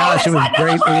 Gosh, it was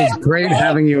great. It was great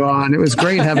having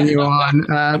you on.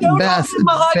 Beth,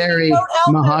 Barry,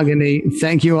 Mahogany,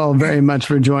 thank you all very much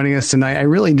for joining us tonight. I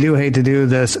really do hate to do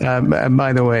this.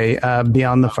 By the way,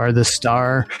 Beyond the Farthest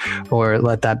Star, or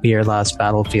Let That Be Your Last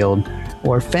Battlefield,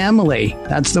 or Family.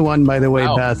 That's the one, by the way,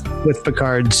 Beth, with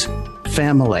Picard's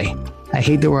family. I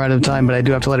hate that we're out of time, but I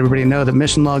do have to let everybody know that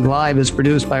Mission Log Live is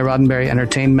produced by Roddenberry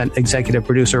Entertainment, executive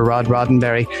producer Rod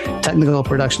Roddenberry, technical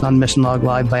production on Mission Log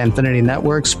Live by Infinity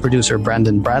Networks, producer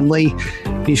Brandon Bradley.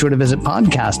 Be sure to visit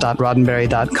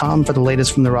podcast.roddenberry.com for the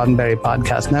latest from the Roddenberry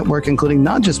Podcast Network, including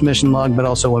not just Mission Log, but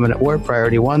also Women at Warp,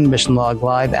 Priority One, Mission Log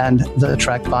Live, and The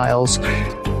Trek Files.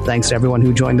 Thanks to everyone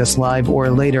who joined us live or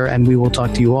later, and we will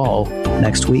talk to you all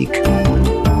next week.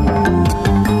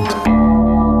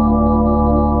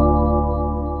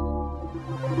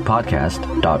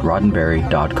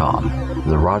 Podcast.roddenberry.com,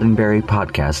 the Roddenberry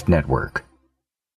Podcast Network.